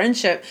for our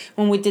friendship.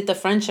 When we did the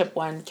friendship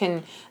one,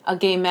 can a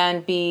gay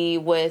man be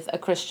with a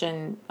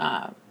Christian?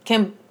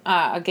 Can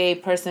a gay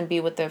person be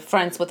with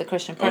friends with a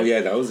Christian person? Oh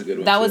yeah, that was a good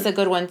one. That was a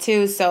good one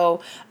too.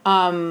 So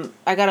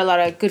I got a lot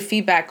of good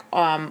feedback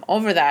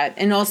over that,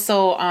 and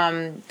also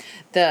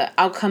the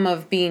outcome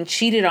of being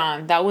cheated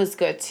on, that was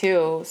good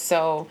too.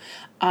 So.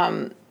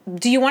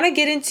 Do you want to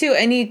get into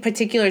any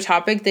particular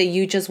topic that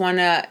you just want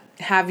to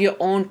have your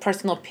own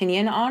personal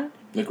opinion on?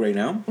 Like right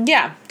now?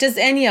 Yeah, just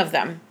any of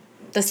them.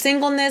 The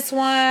singleness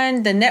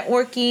one, the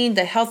networking,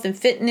 the health and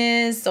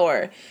fitness,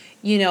 or,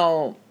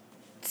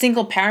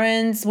 single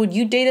parents. Would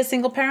you date a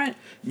single parent?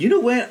 You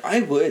know what?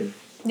 I would.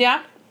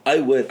 Yeah?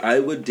 I would. I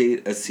would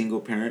date a single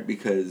parent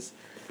because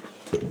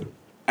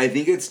I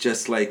think it's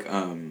just like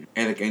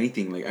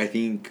anything. Like I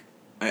think...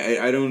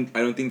 I don't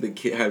think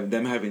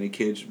them having a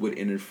kid would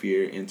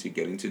interfere into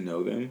getting to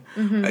know them.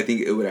 Mm-hmm. I think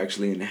it would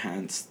actually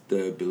enhance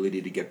the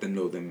ability to get to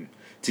know them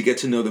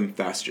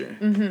faster.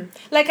 Mm-hmm.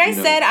 Like I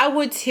said, I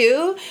would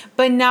too,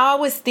 but now I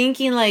was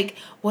thinking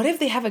what if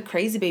they have a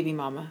crazy baby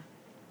mama?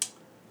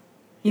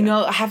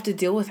 I have to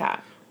deal with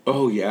that.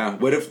 Oh yeah.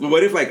 What if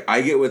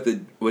I get with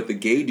the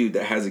gay dude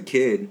that has a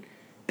kid,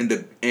 and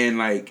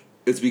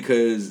it's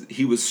because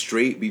he was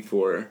straight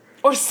before.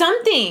 Or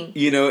something.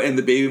 And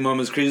the baby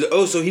mama's crazy.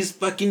 Oh, so he's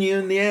fucking you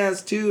in the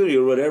ass too,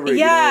 or whatever.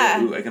 Yeah.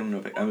 I don't know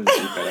if I'm gonna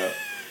keep that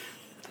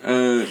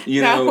out.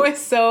 That was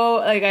so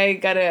I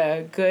got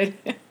a good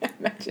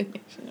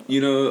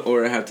imagination.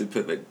 Or I have to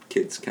put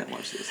kids can't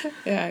watch this.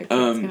 Yeah,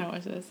 kids can't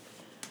watch this.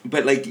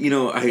 But I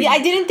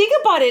didn't think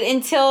about it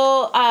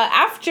until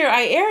after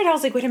I aired. I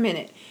was like, wait a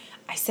minute,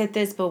 I said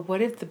this, but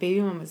what if the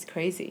baby mama's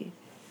crazy?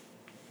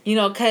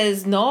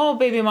 Because no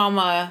baby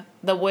mama,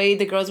 the way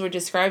the girls were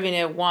describing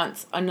it,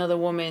 wants another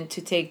woman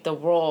to take the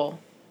role.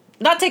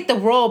 Not take the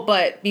role,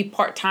 but be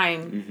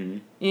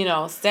part-time,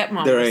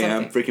 stepmom. There I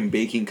am, freaking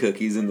baking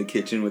cookies in the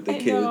kitchen with the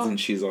kids, and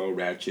she's all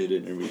ratchet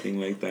and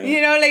everything like that.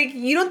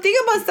 You don't think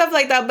about stuff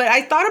like that, but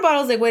I thought about it. I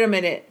was like, wait a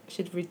minute, I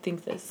should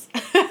rethink this.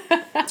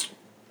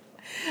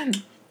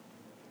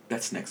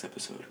 That's next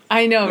episode.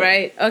 I know,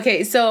 right?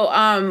 Okay, so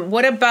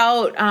what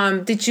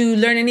about, did you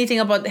learn anything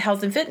about the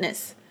health and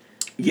fitness?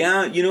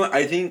 Yeah,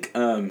 I think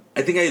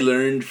I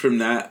learned from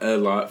that a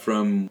lot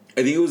from...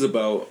 I think it was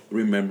about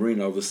remembering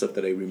all the stuff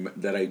that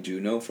I do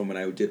know from when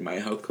I did my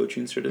health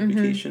coaching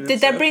certification. Mm-hmm.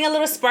 Did that bring a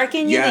little spark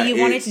in you that you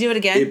wanted to do it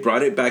again? It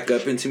brought it back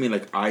up into me,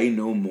 I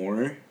know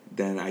more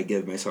than I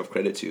give myself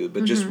credit to.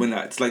 But just when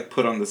it's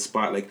put on the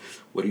spot,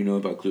 what do you know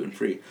about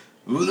gluten-free?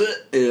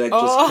 It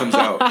just comes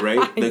out, right?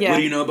 What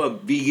do you know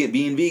about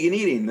being vegan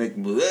eating?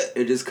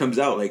 It just comes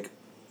out. I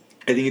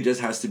think it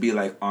just has to be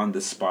on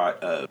the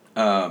spot of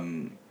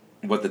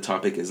what the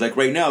topic is.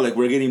 Right now,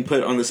 we're getting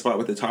put on the spot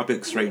with the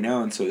topics right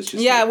now, and so it's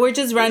just... Yeah, we're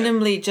just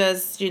randomly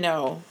just,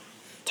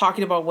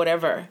 talking about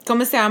whatever.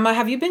 Como se llama?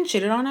 Have you been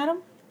cheated on, Adam?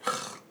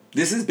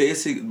 This is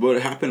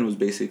what happened was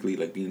basically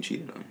being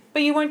cheated on.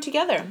 But you weren't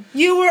together.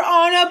 You were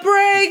on a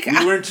break!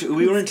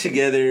 We weren't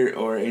together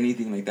or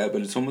anything like that,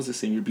 but it's almost the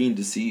same. You're being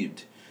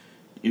deceived.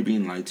 You're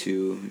being lied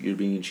to. You're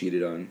being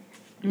cheated on.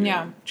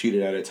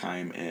 Cheated out of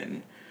time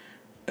and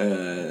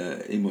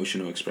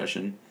emotional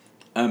expression.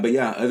 But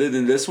yeah, other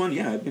than this one,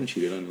 I've been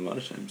cheated on a lot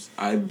of times.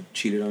 I've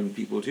cheated on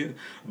people too.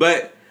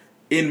 But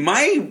in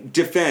my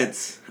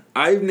defense,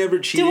 I've never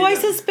cheated. Do I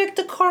suspect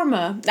the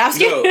karma?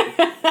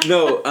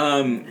 No.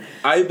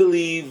 I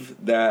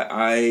believe that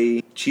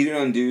I cheated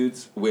on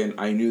dudes when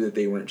I knew that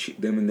they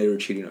weren't them and they were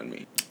cheating on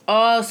me.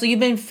 Oh, so you've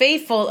been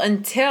faithful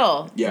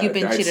until you've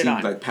been cheated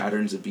on. Like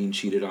patterns of being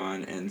cheated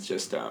on, and it's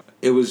just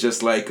it was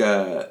just like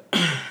who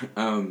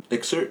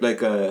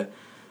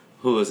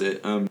was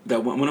it?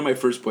 That one of my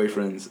first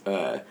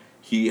boyfriends.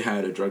 He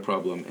had a drug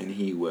problem, and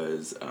he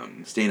was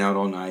staying out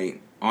all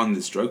night on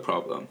this drug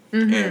problem.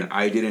 Mm-hmm. And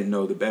I didn't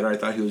know the better. I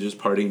thought he was just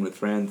partying with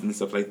friends and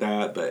stuff like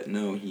that, but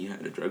no, he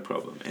had a drug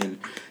problem. And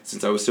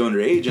since I was still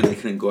underage and I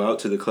couldn't go out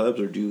to the clubs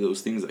or do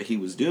those things that he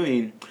was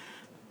doing,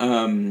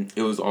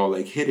 it was all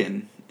like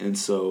hidden. And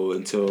so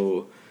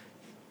until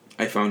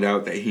I found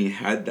out that he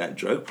had that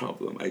drug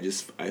problem, I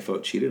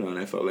felt cheated on.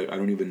 I felt like I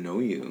don't even know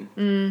you.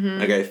 Mm-hmm.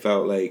 Like I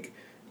felt like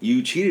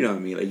you cheated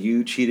on me. Like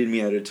you cheated me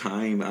at a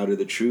time, out of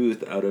the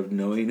truth, out of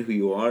knowing who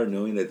you are,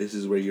 knowing that this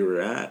is where you were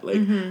at. Like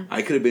mm-hmm.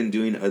 I could have been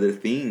doing other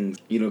things,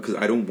 because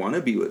I don't want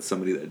to be with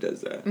somebody that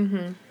does that.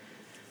 Mm-hmm.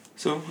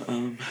 So,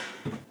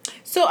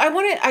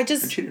 I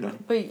cheated on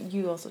him. But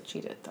you also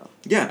cheated though.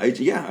 Yeah,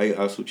 I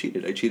also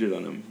cheated. I cheated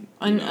on him.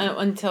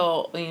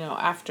 Until,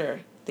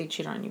 after they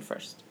cheated on you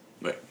first.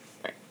 Right.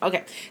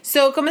 Okay.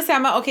 So, ¿cómo se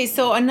llama? Okay,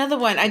 so another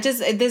one.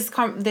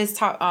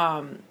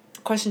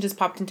 Question just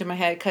popped into my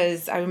head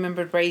because I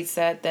remembered Ray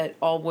said that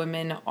all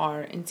women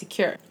are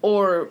insecure.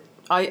 Or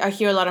I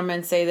hear a lot of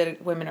men say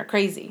that women are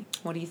crazy.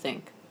 What do you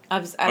think?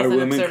 As are an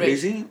women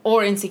crazy?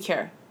 Or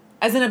insecure.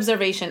 As an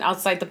observation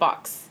outside the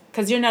box.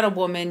 Because you're not a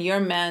woman, you're a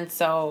man,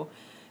 so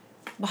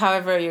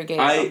however you're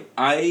gay.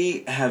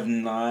 I have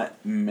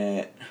not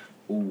met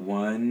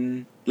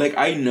one... Like,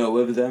 I know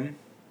of them,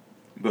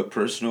 but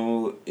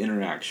personal,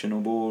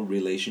 interactionable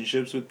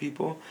relationships with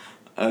people...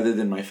 Other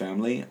than my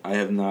family, I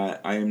am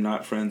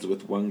not friends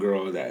with one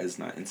girl that is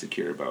not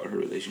insecure about her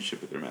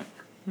relationship with her man.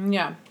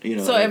 Yeah.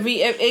 So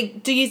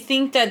do you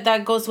think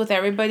that goes with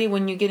everybody?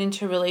 When you get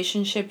into a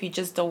relationship, you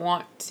just don't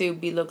want to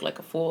look like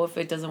a fool if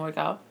it doesn't work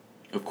out?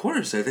 Of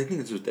course. I think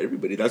it's with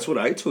everybody. That's what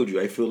I told you.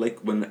 I feel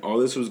like when all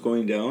this was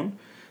going down,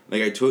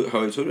 like I told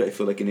you, I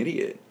feel like an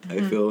idiot.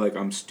 Mm-hmm. I feel like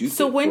I'm stupid.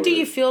 So when do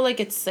you feel like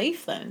it's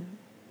safe then?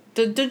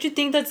 Don't you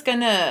think that's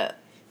gonna...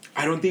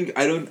 I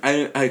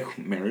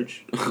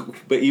marriage,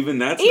 but even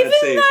that's not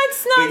safe.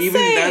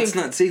 That's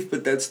not safe,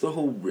 but that's the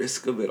whole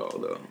risk of it all,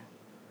 though.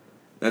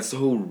 That's the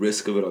whole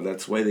risk of it all.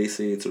 That's why they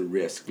say it's a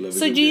risk. Love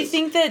is a risk. So do you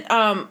think that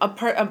I'm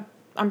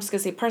just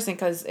gonna say person,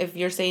 because if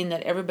you're saying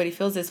that everybody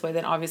feels this way,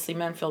 then obviously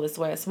men feel this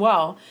way as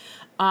well.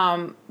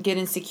 Get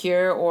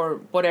insecure or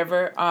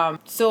whatever.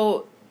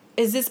 So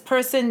is this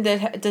person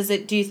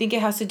do you think it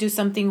has to do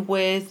something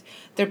with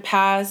their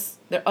past,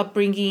 their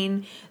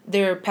upbringing,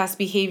 their past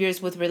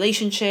behaviors with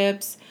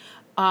relationships?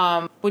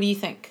 What do you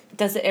think?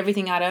 Does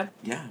everything add up?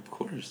 Yeah, of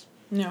course.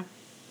 Yeah.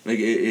 Like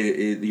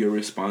your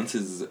response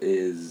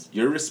is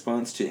your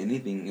response to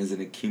anything is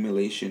an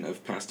accumulation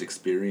of past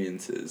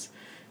experiences,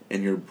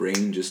 and your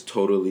brain just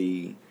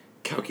totally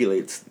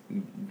calculates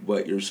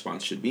what your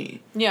response should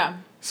be. Yeah.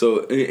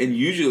 So and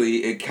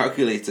usually it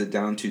calculates it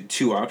down to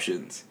two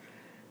options.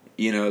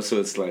 So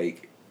it's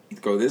like, you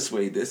go this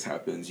way, this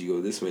happens. You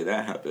go this way,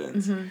 that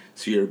happens. Mm-hmm.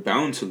 So you're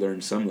bound to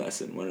learn some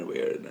lesson one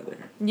way or another.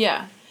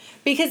 Yeah.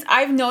 Because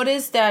I've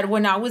noticed that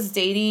when I was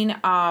dating,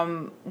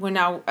 back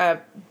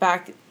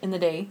in the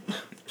day.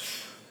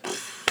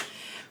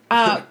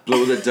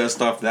 Blow the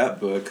dust off that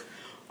book.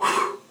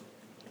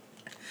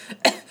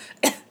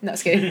 No,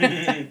 just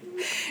kidding.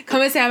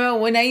 Come on, Samuel.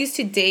 When I used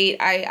to date,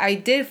 I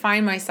did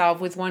find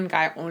myself with one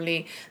guy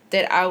only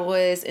that I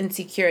was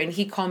insecure, and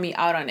he called me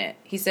out on it.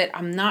 He said,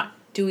 "I'm not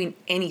doing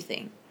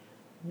anything.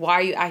 Why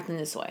are you acting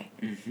this way?"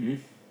 Mm-hmm.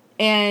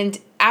 And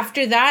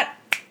after that,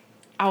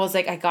 I was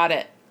like, I got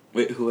it.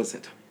 Wait, who was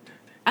it?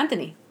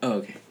 Anthony. Oh,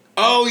 okay.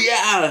 Oh,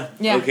 yeah.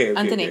 Yeah, okay,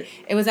 Anthony. Okay.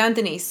 It was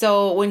Anthony.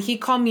 So when he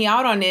called me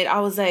out on it, I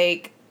was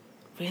like,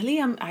 really?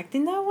 I'm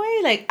acting that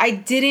way? Like, I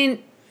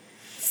didn't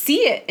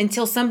see it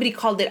until somebody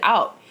called it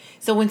out.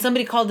 So when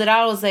somebody called it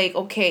out, I was like,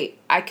 okay,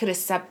 I could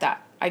accept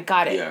that. I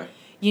got it. Yeah.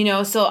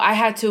 So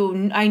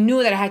I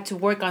knew that I had to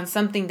work on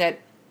something that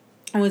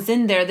was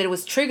in there that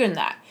was triggering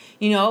that.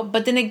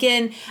 But then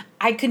again,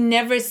 I could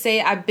never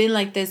say I've been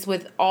like this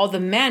with all the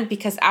men,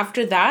 because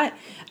after that,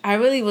 I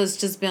really was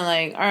just being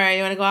like, all right,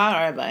 you want to go out?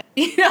 All right, bye.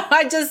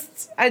 I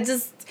just,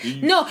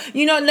 no,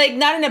 like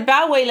not in a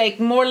bad way, like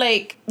more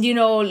like,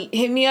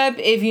 hit me up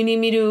if you need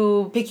me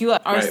to pick you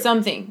up or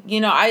something.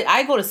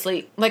 I go to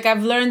sleep. Like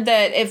I've learned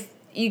that if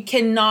you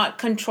cannot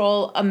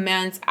control a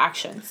man's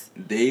actions,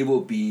 they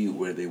will be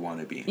where they want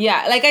to be.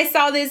 Yeah, like I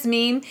saw this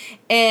meme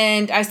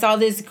and I saw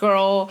this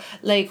girl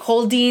like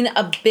holding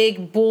a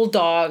big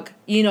bulldog,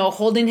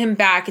 holding him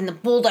back, and the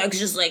bulldog's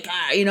just like,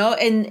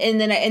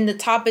 and then in the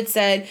top it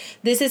said,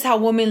 "This is how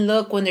women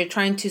look when they're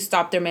trying to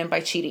stop their man by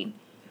cheating."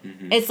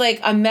 Mm-hmm. It's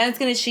like a man's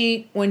gonna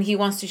cheat when he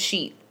wants to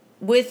cheat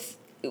with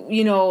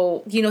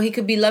he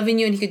could be loving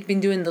you and he could be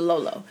doing the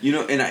Lolo.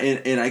 And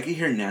I could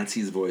hear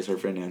Nancy's voice, our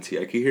friend Nancy.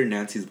 I could hear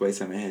Nancy's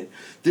voice in my head.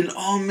 Then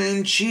all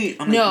men cheat.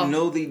 I'm like,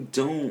 no, they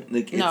don't.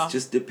 Like, it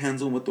just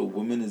depends on what the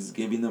woman is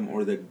giving them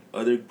or the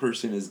other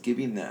person is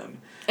giving them.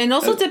 And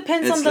also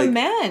depends on the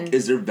man.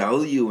 Is there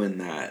value in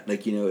that?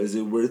 Like, is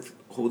it worth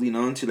holding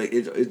on to? Like,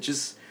 it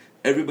just,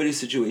 everybody's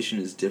situation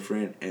is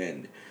different.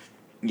 And,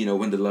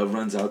 when the love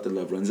runs out, the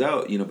love runs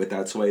out. But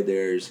that's why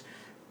there's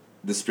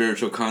the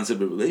spiritual concept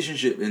of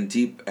relationship and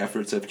deep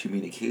efforts of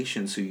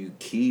communication, so you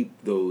keep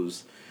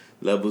those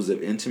levels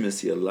of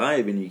intimacy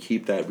alive and you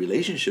keep that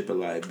relationship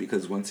alive,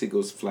 because once it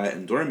goes flat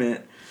and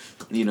dormant,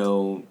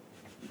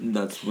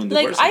 that's when the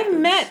like I've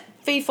met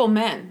faithful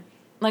men,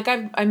 like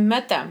I've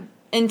met them,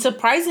 and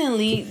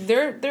surprisingly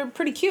they're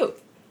pretty cute.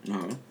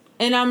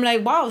 And I'm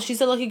like, wow, she's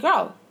a lucky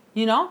girl,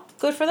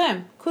 good for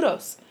them,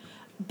 kudos.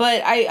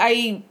 But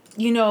I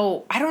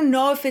don't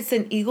know if it's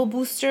an ego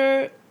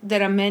booster that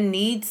a man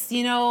needs,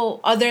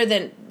 other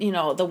than,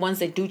 the ones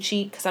that do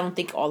cheat, because I don't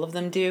think all of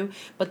them do,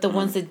 but the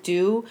ones that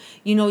do,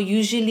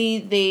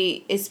 usually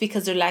it's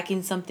because they're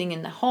lacking something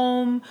in the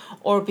home,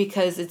 or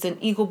because it's an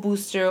ego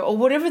booster, or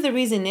whatever the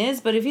reason is.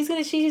 But if he's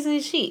going to cheat, he's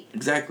going to cheat.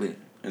 Exactly.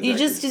 You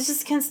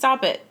just can't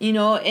stop it,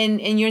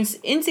 and your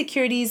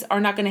insecurities are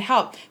not going to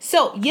help.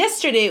 So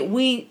yesterday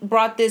we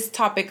brought this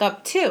topic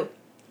up too.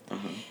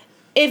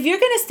 If you're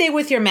going to stay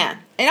with your man,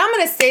 and I'm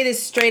going to say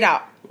this straight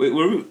out.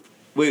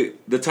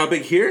 Wait, the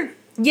topic here?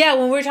 Yeah,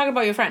 when we were talking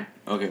about your friend.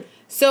 Okay.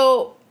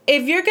 So,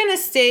 if you're going to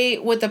stay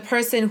with the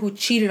person who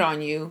cheated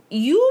on you,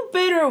 you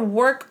better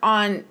work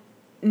on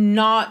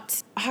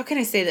how can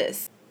I say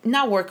this?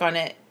 Not work on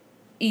it.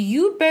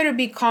 You better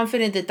be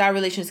confident that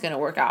relationship is going to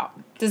work out.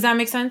 Does that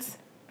make sense?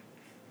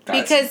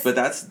 That's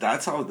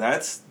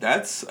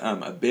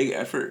a big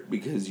effort,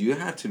 because you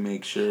have to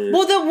make sure.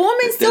 Well, the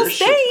woman's still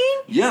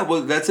staying. Yeah,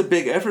 well, that's a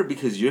big effort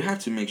because you have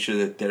to make sure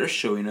that they're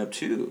showing up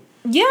too.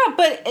 Yeah,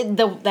 but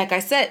like I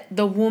said,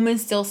 the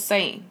woman's still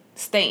staying.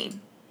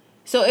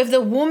 So if the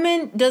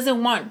woman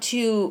doesn't want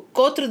to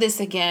go through this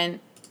again,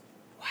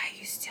 why are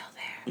you still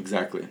there?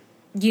 Exactly.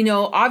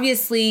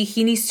 Obviously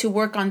he needs to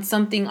work on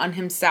something on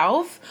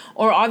himself,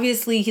 or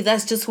obviously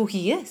that's just who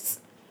he is.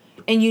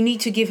 And you need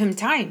to give him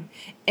time.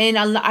 And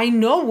I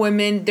know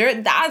women,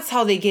 that's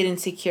how they get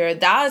insecure.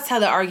 That's how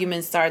the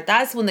arguments start.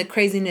 That's when the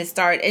craziness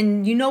starts.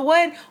 And you know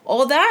what?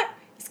 All that,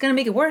 it's going to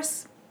make it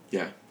worse.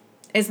 Yeah.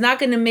 It's not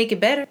going to make it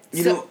better.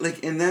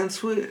 And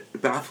that's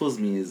what baffles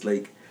me is,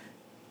 like,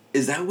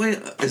 is that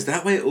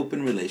why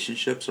open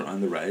relationships are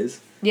on the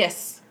rise?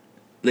 Yes.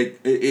 Like,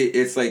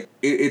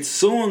 it's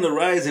so on the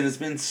rise, and it's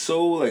been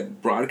so,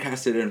 like,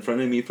 broadcasted in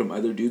front of me from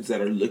other dudes that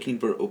are looking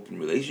for open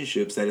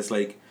relationships, that it's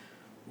like,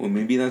 well,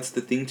 maybe that's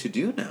the thing to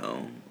do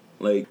now.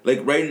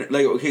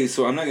 Okay,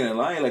 so I'm not gonna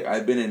lie, like,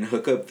 I've been in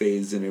hookup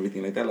phase and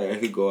everything like that. Like, I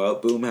could go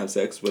out, boom, have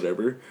sex,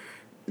 whatever,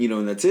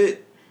 and that's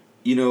it,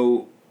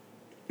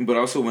 But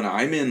also when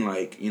I'm in,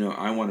 like,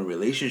 I want a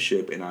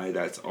relationship and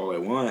that's all I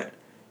want,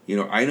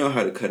 I know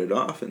how to cut it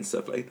off and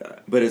stuff like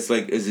that. But it's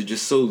like, is it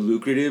just so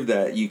lucrative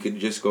that you could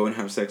just go and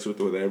have sex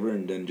with whatever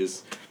and then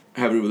just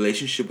have a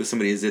relationship with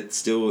somebody? Is it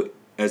still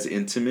as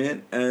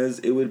intimate as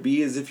it would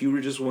be as if you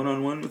were just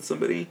one-on-one with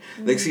somebody?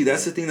 Mm-hmm. Like, see,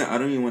 that's the thing that I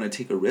don't even want to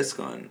take a risk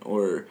on,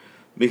 or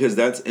because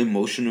that's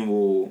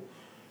emotional,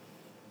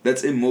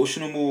 what's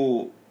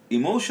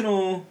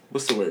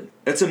the word?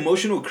 That's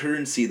emotional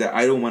currency that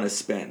I don't want to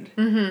spend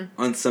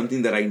on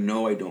something that I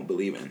know I don't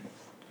believe in.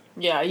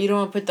 Yeah, you don't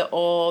want to put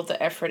all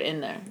the effort in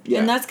there. Yeah.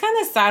 And that's kind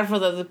of sad for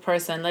the other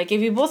person. Like, if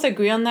you both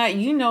agree on that,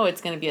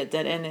 it's going to be a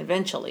dead end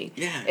eventually.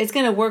 Yeah. It's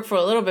going to work for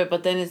a little bit,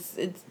 but then it's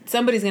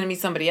somebody's going to meet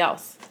somebody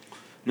else.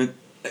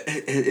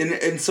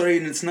 And sorry,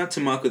 and it's not to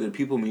mock other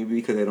people, maybe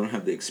because I don't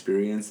have the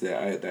experience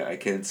that I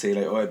can't say,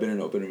 like, oh, I've been in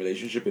an open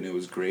relationship and it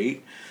was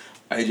great.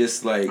 I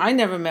just, like... I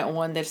never met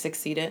one that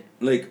succeeded.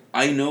 Like,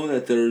 I know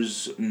that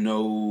there's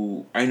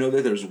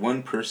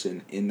one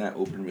person in that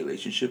open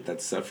relationship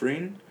that's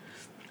suffering,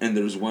 and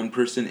there's one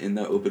person in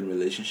that open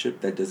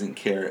relationship that doesn't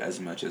care as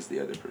much as the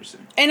other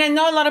person. And I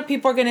know a lot of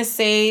people are going to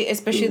say,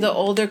 especially the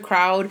older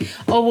crowd,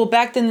 oh, well,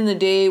 back then in the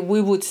day,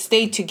 we would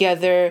stay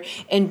together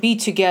and be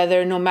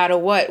together no matter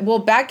what. Well,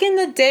 back in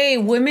the day,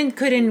 women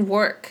couldn't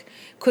work,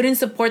 couldn't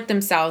support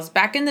themselves.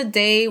 Back in the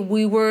day,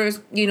 we were,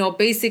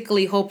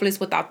 basically hopeless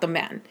without the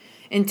man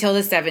until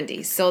the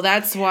 70s. So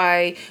that's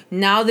why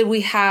now that we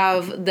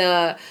have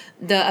the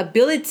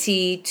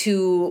ability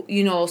to,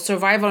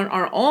 survive on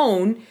our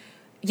own,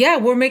 yeah,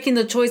 we're making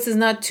the choices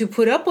not to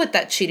put up with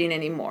that cheating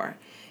anymore.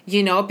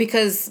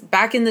 Because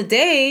back in the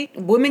day,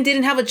 women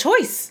didn't have a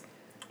choice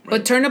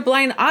but turn a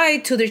blind eye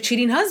to their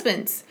cheating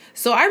husbands.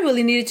 So I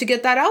really needed to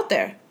get that out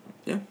there.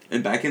 Yeah.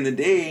 And back in the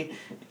day,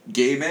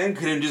 gay men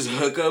couldn't just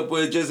hook up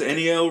with just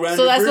any old random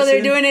person. So that's why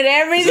they're doing it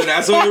every day. So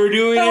that's why we're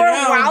doing it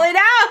now. We're wilding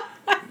out.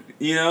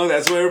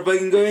 That's why we're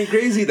fucking going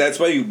crazy. That's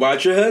why you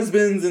watch your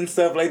husbands and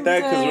stuff like that,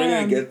 because we're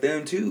going to get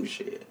them too.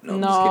 Shit.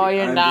 No,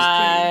 you're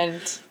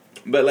not.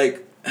 But,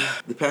 like,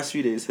 the past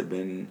few days have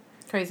been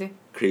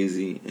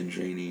crazy and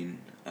draining.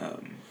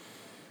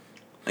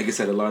 Like I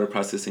said, a lot of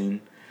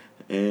processing.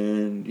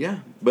 And yeah,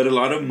 but a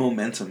lot of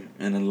momentum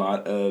and a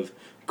lot of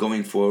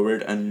going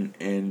forward and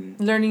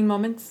learning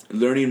moments.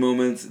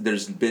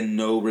 There's been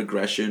no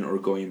regression or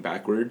going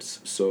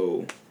backwards.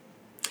 So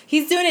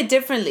he's doing it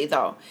differently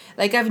though.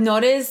 Like I've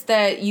noticed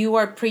that you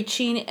are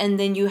preaching and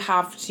then you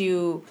have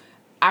to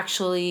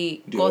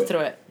actually go through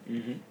it.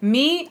 Mm-hmm.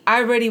 Me,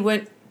 I already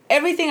went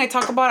everything I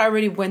talk about. I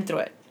already went through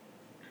it,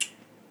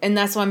 and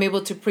that's why I'm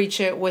able to preach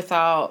it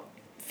without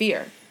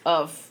fear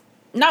of.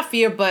 Not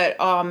fear, but,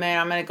 oh, man,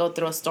 I'm going to go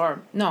through a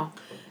storm. No,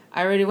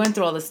 I already went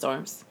through all the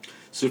storms.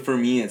 So for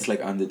me, it's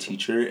like I'm the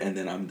teacher, and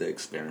then I'm the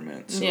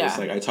experiment. So it's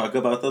like I talk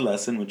about the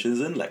lesson, which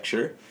is in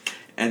lecture,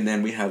 and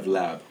then we have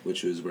lab,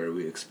 which is where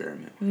we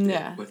experiment with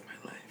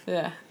my life.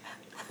 Yeah.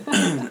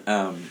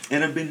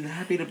 And I've been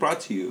happy to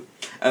brought to you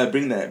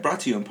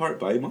in part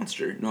by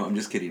Monster. No, I'm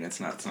just kidding. It's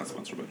not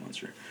sponsored by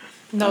Monster.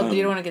 No,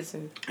 you don't want to get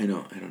sued. I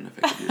know. I don't know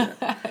if I can do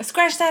that.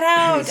 Scratch that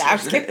out.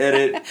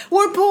 Edit.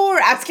 We're poor.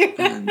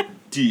 I'm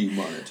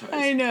demonetized.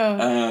 I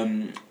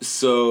know.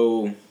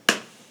 So,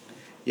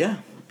 yeah.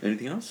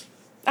 Anything else?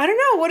 I don't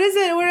know. What is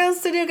it? What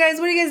else to do, guys?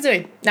 What are you guys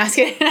doing? No, I'm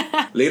kidding.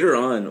 Later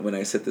on, when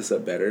I set this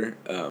up better,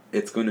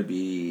 it's going to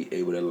be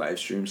able to live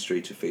stream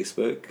straight to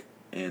Facebook,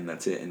 and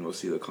that's it. And we'll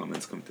see the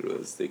comments come through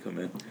as they come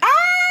in.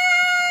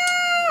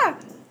 Ah!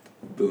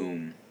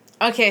 Boom.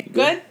 Okay,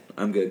 good?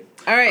 I'm good.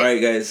 All right. All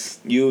right, guys.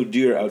 You do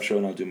your outro,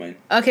 and I'll do mine.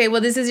 Okay,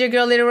 well, this is your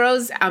girl, Little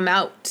Rose. I'm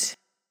out.